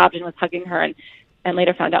 I sobbed and was hugging her, and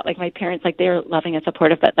later found out, like, my parents, like, they were loving and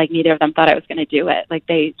supportive, but, like, neither of them thought I was going to do it. Like,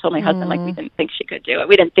 they told my husband, like, we didn't think she could do it.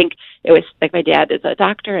 We didn't think it was, like, my dad is a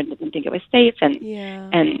doctor and didn't think it was safe, and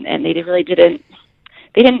they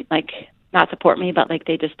didn't, like, not support me, but, like,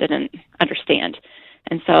 they just didn't understand.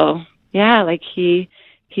 And so, yeah, like, he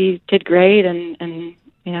did great, and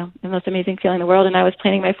the most amazing feeling in the world. And I was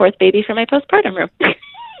planning my 4th baby for my postpartum room.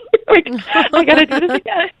 Like, I got to do this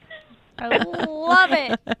again. I love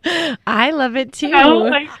it. I love it too.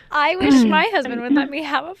 I wish my husband would let me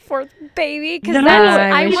have a 4th baby, because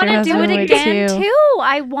I want to do it again too.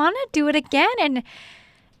 I want to do it again, and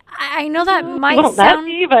I know that might sound. Let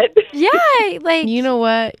me, but yeah, like, you know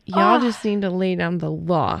what? Y'all just need to lay down the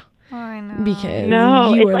law. Oh, I know. Because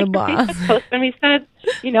you are, like, the boss. Post when we said,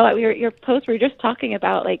 your post, we were just talking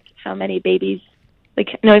about, like, how many babies,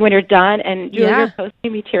 like, knowing when you're done, and Julie, your post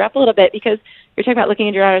made me tear up a little bit, because you're talking about looking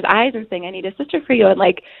into your daughter's eyes and saying, I need a sister for you. And,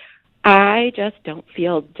 like, I just don't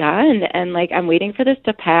feel done. And, like, I'm waiting for this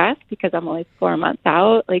to pass, because I'm only 4 months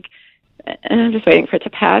out. Like, and I'm just waiting for it to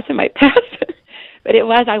pass. It might pass. But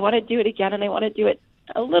I want to do it again, and I want to do it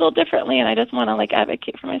a little differently. And I just want to, like,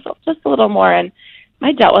 advocate for myself just a little more. And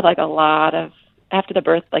I dealt with, like, a lot of, after the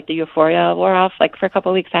birth, like, the euphoria wore off. Like, for a couple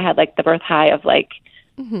of weeks, I had, like, the birth high of, like,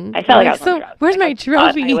 I felt like I was on drugs. Where's my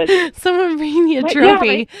trophy? Someone bring me a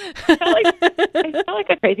trophy. I felt like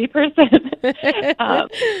a crazy person. It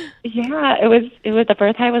was the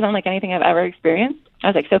birth high was unlike anything I've ever experienced. I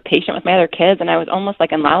was, like, so patient with my other kids, and I was almost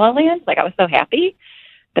like in La La Land. Like, I was so happy.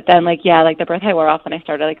 but then like, yeah, like the birth I wore off and I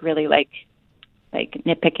started like really like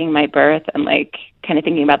nitpicking my birth and like kind of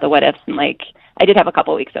thinking about the what ifs, and like I did have a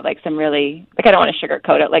couple of weeks of like some really, like, I don't want to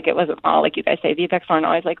sugarcoat it, like it wasn't all like you guys say, VBACs aren't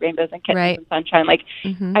always like rainbows and kittens and sunshine. Like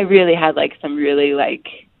I really had like some really like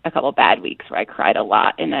a couple bad weeks where I cried a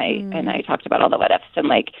lot, and I talked about all the what ifs, and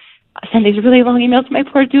like send these really long emails to my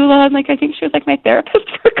poor doula, and like I think she was like my therapist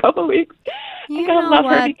for a couple of weeks. You know love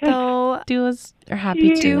what, her because though? Doulas are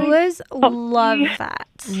happy too. Doulas love that.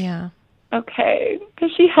 Yeah. Okay, because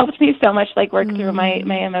she helped me so much, like work through my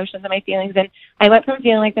emotions and my feelings, and I went from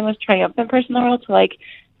feeling like the most triumphant person in the world to like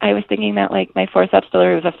I was thinking that like my forceps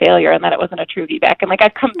delivery was a failure and that it wasn't a true VBAC, and like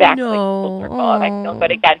I've come back like full circle and I feel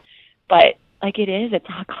good again, but like it's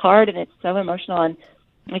hard and it's so emotional, and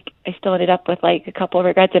like I still ended up with like a couple of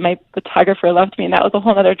regrets, and my photographer left me, and that was a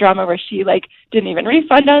whole other drama where she like didn't even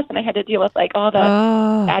refund us, and I had to deal with like all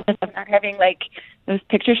the sadness of not having like those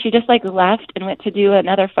pictures. She just like left and went to do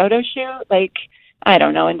another photo shoot, like I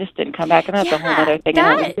don't know, and just didn't come back, and that's a whole other thing.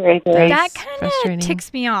 That, and it was very, very that kind of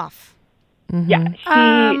ticks me off. Yeah,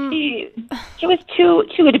 she was too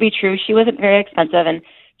good to be true. She wasn't very expensive, and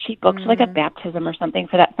she booked like a baptism or something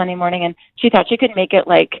for that Sunday morning, and she thought she could make it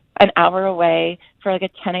like an hour away for like a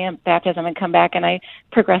 10 a.m. baptism and come back, and I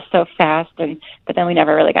progressed so fast, but then we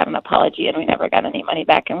never really got an apology, and we never got any money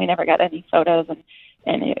back, and we never got any photos,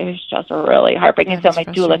 and it was just really heartbreaking. So my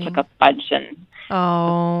doula took a bunch, and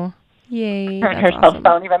yay, her and her cell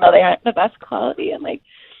phone, even though they aren't the best quality, and like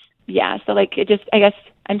so like it just, I guess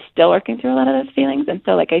I'm still working through a lot of those feelings, and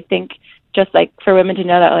so like I think just like for women to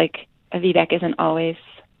know that like a VBAC isn't always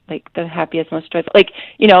like the happiest, most joyful, like,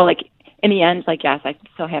 you know, like in the end, like, yes, I'm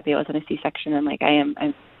so happy it wasn't a C-section, and like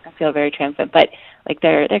I feel very triumphant, but like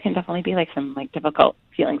there can definitely be like some like difficult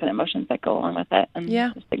feelings and emotions that go along with it, and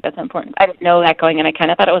I just think that's important. I didn't know that going in. I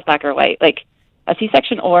kind of thought it was black or white, like a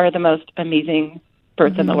C-section or the most amazing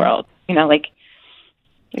birth in the world, you know, like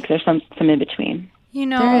there's some in between. You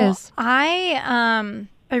know, there is. I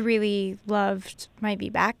really loved my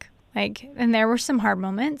VBAC, like, and there were some hard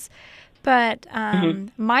moments. But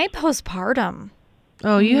my postpartum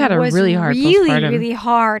you had a really hard postpartum. Really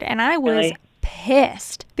hard. And I was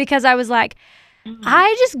pissed because I was like,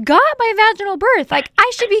 I just got my vaginal birth. Like,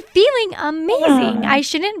 I should be feeling amazing. I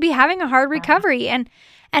shouldn't be having a hard recovery. And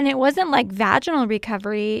it wasn't like vaginal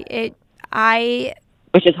recovery.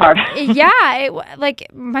 Which is hard.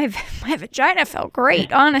 Like my vagina felt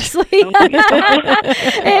great, honestly. It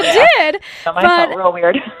did. Mine felt real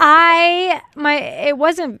weird. It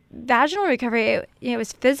wasn't vaginal recovery. It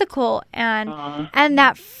was physical, and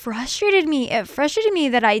that frustrated me. It frustrated me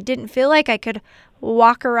that I didn't feel like I could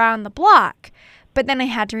walk around the block. But then I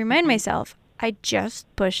had to remind myself, I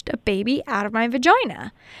just pushed a baby out of my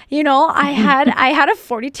vagina. You know, I had a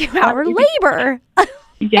 42-hour labor.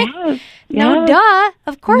 Yes. No, duh.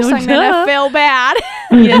 Of course I'm going to feel bad.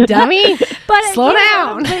 You dummy. But slow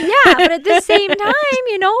down. But at the same time,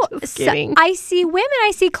 you know, I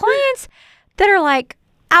see clients that are like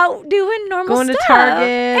out doing normal going stuff. To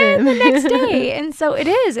Target. And the next day. And so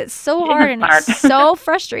it's so hard and it's so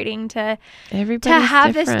frustrating to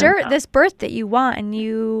have this birth that you want, and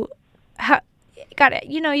you got it.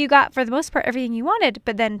 You know, you got for the most part everything you wanted,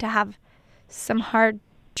 but then to have some hard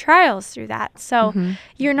trials through that. So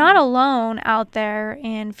you're not alone out there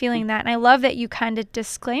in feeling that. And I love that you kind of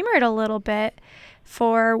disclaimered a little bit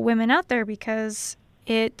for women out there, because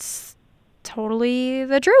it's totally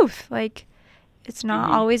the truth. Like, it's not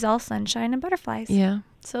always all sunshine and butterflies. Yeah.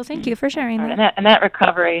 So thank you for sharing that. And that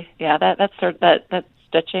recovery, that's sort of that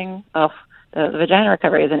stitching. The vagina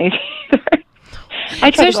recovery isn't easy either.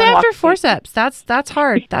 Especially after forceps. That's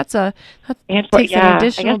hard. That takes an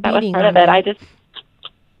additional beating. That was part of it.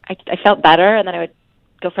 I felt better, and then I would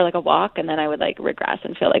go for like a walk, and then I would like regress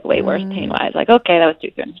and feel like way worse pain-wise. Like, okay, that was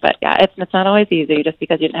too soon. But yeah, it's not always easy just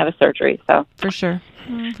because you didn't have a surgery. So for sure.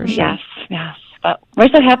 Yes. But we're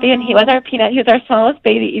so happy, and he was our peanut. He was our smallest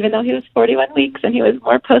baby, even though he was 41 weeks, and he was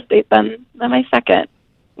more post-date than my second.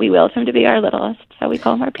 We willed him to be our littlest, so we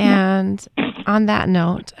call him our peanut. And on that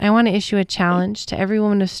note, I want to issue a challenge to every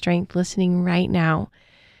woman of strength listening right now.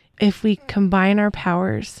 If we combine our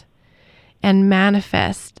powers and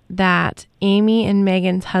manifest that Amy and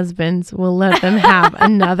Megan's husbands will let them have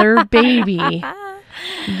another baby,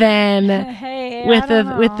 then with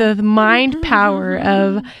the mind power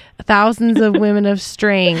of thousands of women of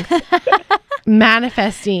strength,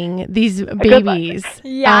 manifesting these babies.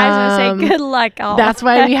 Yeah, I was going to say, good luck. That's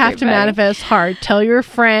why we have to manifest hard. Tell your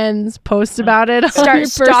friends, post about it on your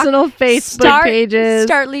personal Facebook pages.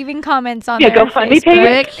 Start leaving comments on their GoFundMe page.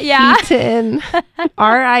 Rick Heaton,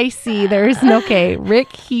 RIC. There's no K.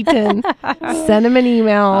 Rick Heaton. Send him an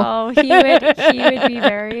email. Oh, he would be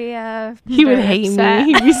very he would hate upset.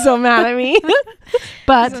 me. He'd be so mad at me.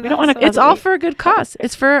 But We don't want to it's all for a good cause.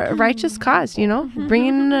 It's for a righteous cause, you know,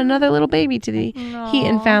 bringing another little baby to the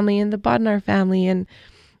Heaton family and the Bodnar family, and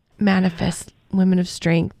manifest women of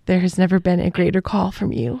strength. There has never been a greater call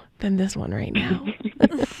from you than this one right now.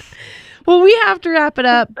 Well, we have to wrap it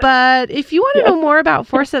up, but if you want to know more about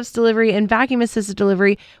forceps delivery and vacuum assisted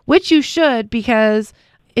delivery, which you should, because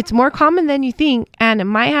it's more common than you think, and it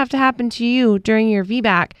might have to happen to you during your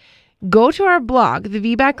VBAC, go to our blog,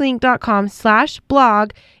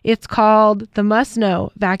 thevbaclink.com/blog. It's called The Must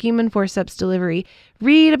Know Vacuum and Forceps Delivery.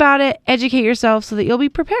 Read about it, educate yourself so that you'll be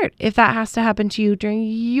prepared if that has to happen to you during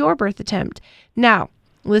your birth attempt. Now,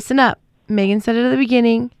 listen up. Megan said it at the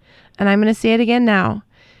beginning, and I'm going to say it again now.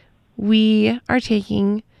 We are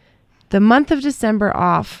taking the month of December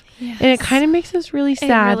off. Yes. And it kind of makes us really sad.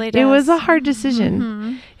 It really does. It was a hard decision.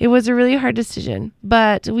 Mm-hmm. It was a really hard decision,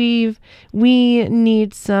 but we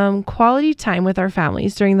need some quality time with our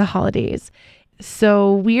families during the holidays.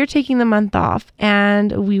 So we are taking the month off,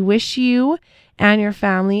 and we wish you and your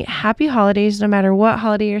family happy holidays, no matter what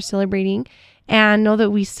holiday you're celebrating, and know that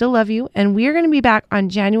we still love you. And we are going to be back on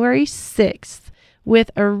January 6th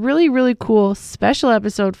with a really, really cool special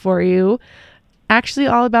episode for you, actually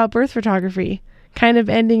all about birth photography. Kind of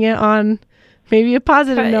ending it on maybe a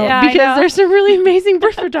positive note, because there's some really amazing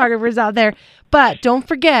birth photographers out there. But don't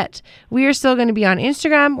forget, we are still going to be on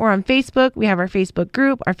Instagram or on Facebook. We have our Facebook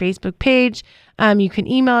group, our Facebook page. You can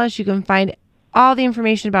email us. You can find all the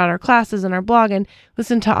information about our classes and our blog, and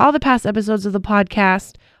listen to all the past episodes of the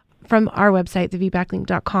podcast from our website,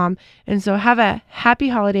 thevbaclink.com. And so have a happy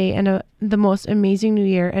holiday and the most amazing new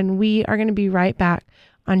year. And we are going to be right back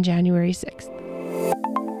on January 6th.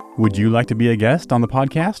 Would you like to be a guest on the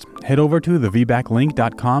podcast? Head over to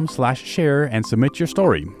thevbaclink.com/share and submit your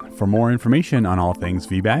story. For more information on all things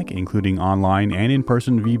VBAC, including online and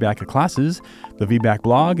in-person VBAC classes, the VBAC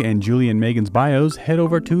blog, and Julie and Megan's bios, head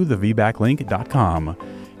over to thevbaclink.com.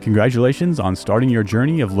 Congratulations on starting your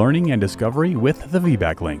journey of learning and discovery with the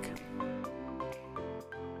VBAC Link.